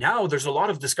 And right now, there's a lot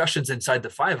of discussions inside the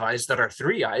Five Eyes that are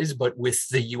Three Eyes, but with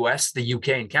the US, the UK,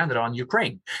 and Canada on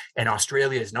Ukraine. And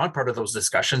Australia is not part of those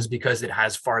discussions because it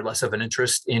has far less of an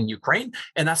interest in Ukraine.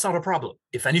 And that's not a problem.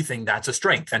 If anything, that's a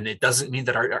strength. And it doesn't mean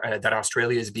that that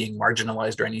Australia is being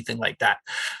marginalized or anything like that.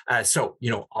 So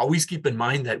always keep in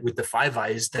mind that with the Five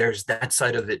Eyes, there's that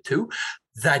side of it too.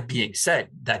 That being said,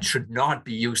 that should not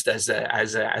be used as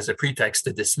a pretext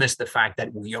to dismiss the fact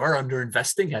that we are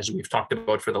underinvesting, as we've talked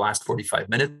about for the last 45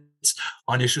 minutes,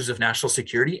 on issues of national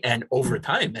security and over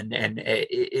time. And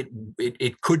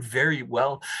it could very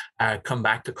well come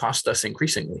back to cost us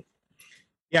increasingly.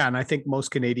 Yeah, and I think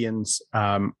most Canadians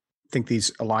think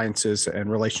these alliances and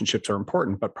relationships are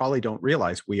important, but probably don't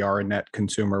realize we are a net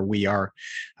consumer. We are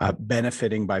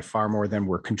benefiting by far more than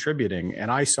we're contributing.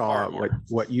 And I saw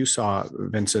what you saw,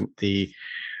 Vincent,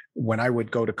 when I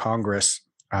would go to Congress,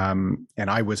 and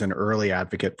I was an early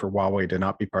advocate for Huawei to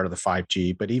not be part of the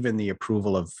 5G, but even the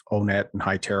approval of O-Net and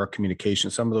Hytera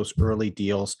Communications, some of those early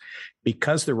deals,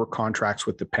 because there were contracts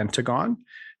with the Pentagon,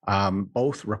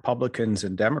 both Republicans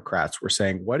and Democrats were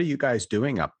saying, what are you guys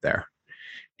doing up there?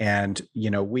 And,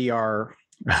 we are,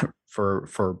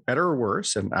 for better or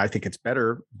worse, and I think it's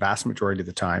better vast majority of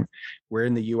the time, we're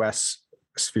in the U.S.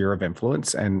 sphere of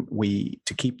influence. And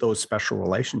to keep those special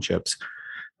relationships,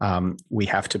 we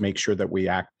have to make sure that we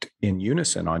act in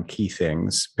unison on key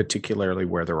things, particularly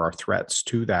where there are threats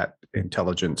to that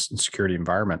intelligence and security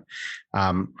environment.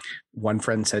 One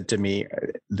friend said to me,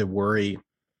 the worry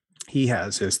he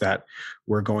has is that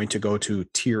we're going to go to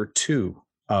tier 2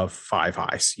 of Five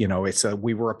Eyes.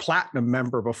 We were a platinum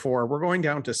member before, we're going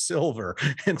down to silver.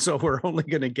 And so we're only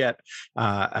going to get,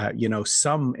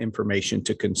 some information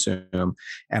to consume.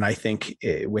 And I think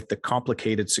with the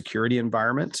complicated security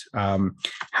environment,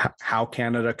 how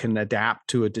Canada can adapt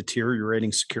to a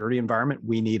deteriorating security environment,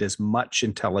 we need as much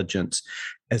intelligence,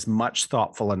 as much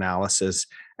thoughtful analysis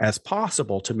as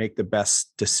possible to make the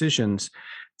best decisions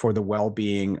for the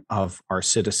well-being of our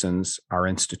citizens, our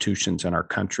institutions, and our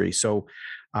country. So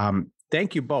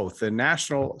Thank you both. The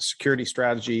National Security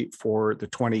Strategy for the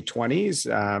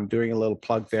 2020s, doing a little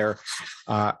plug there,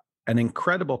 an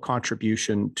incredible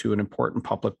contribution to an important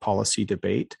public policy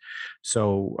debate.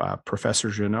 So Professor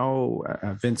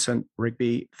Jeannot, Vincent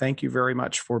Rigby, thank you very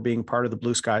much for being part of the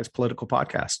Blue Skies Political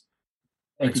Podcast.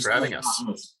 Thanks for having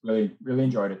us. Really, really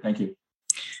enjoyed it. Thank you.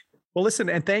 Well, listen,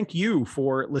 and thank you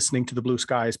for listening to the Blue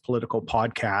Skies Political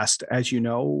Podcast. As you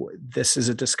know, this is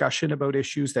a discussion about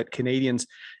issues that Canadians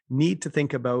need to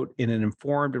think about in an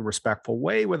informed and respectful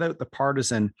way without the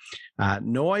partisan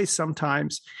noise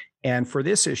sometimes. And for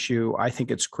this issue, I think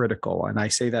it's critical. And I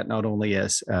say that not only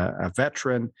as a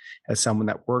veteran, as someone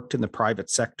that worked in the private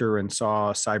sector and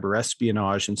saw cyber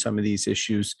espionage and some of these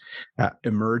issues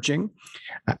emerging.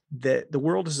 The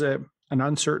world is an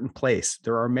uncertain place.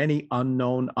 There are many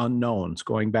unknown unknowns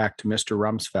going back to Mr.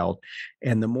 Rumsfeld.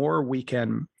 And the more we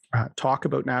can talk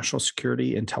about national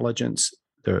security, intelligence,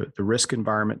 the risk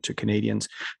environment to Canadians,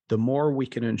 the more we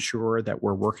can ensure that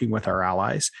we're working with our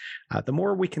allies, the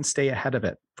more we can stay ahead of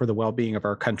it for the well-being of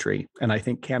our country. And I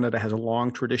think Canada has a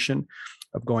long tradition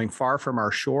of going far from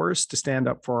our shores to stand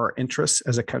up for our interests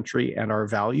as a country and our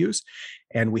values.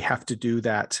 And we have to do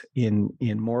that in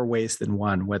more ways than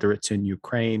one, whether it's in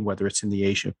Ukraine, whether it's in the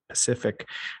Asia Pacific.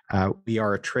 We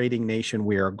are a trading nation.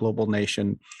 We are a global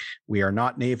nation. We are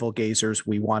not navel gazers.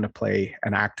 We want to play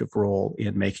an active role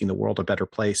in making the world a better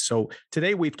place. So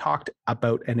today we've talked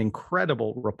about an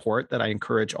incredible report that I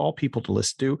encourage all people to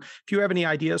listen to. If you have any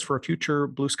ideas for a future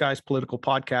Blue Skies Political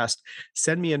Podcast,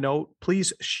 send me a note.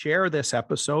 Please share this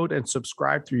episode and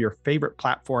subscribe through your favorite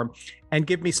platform and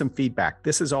give me some feedback.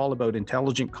 This is all about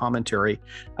intelligent commentary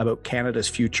about Canada's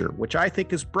future, which I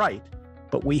think is bright,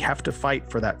 but we have to fight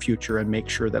for that future and make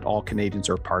sure that all Canadians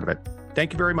are part of it.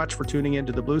 Thank you very much for tuning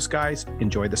into the Blue Skies.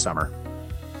 Enjoy the summer.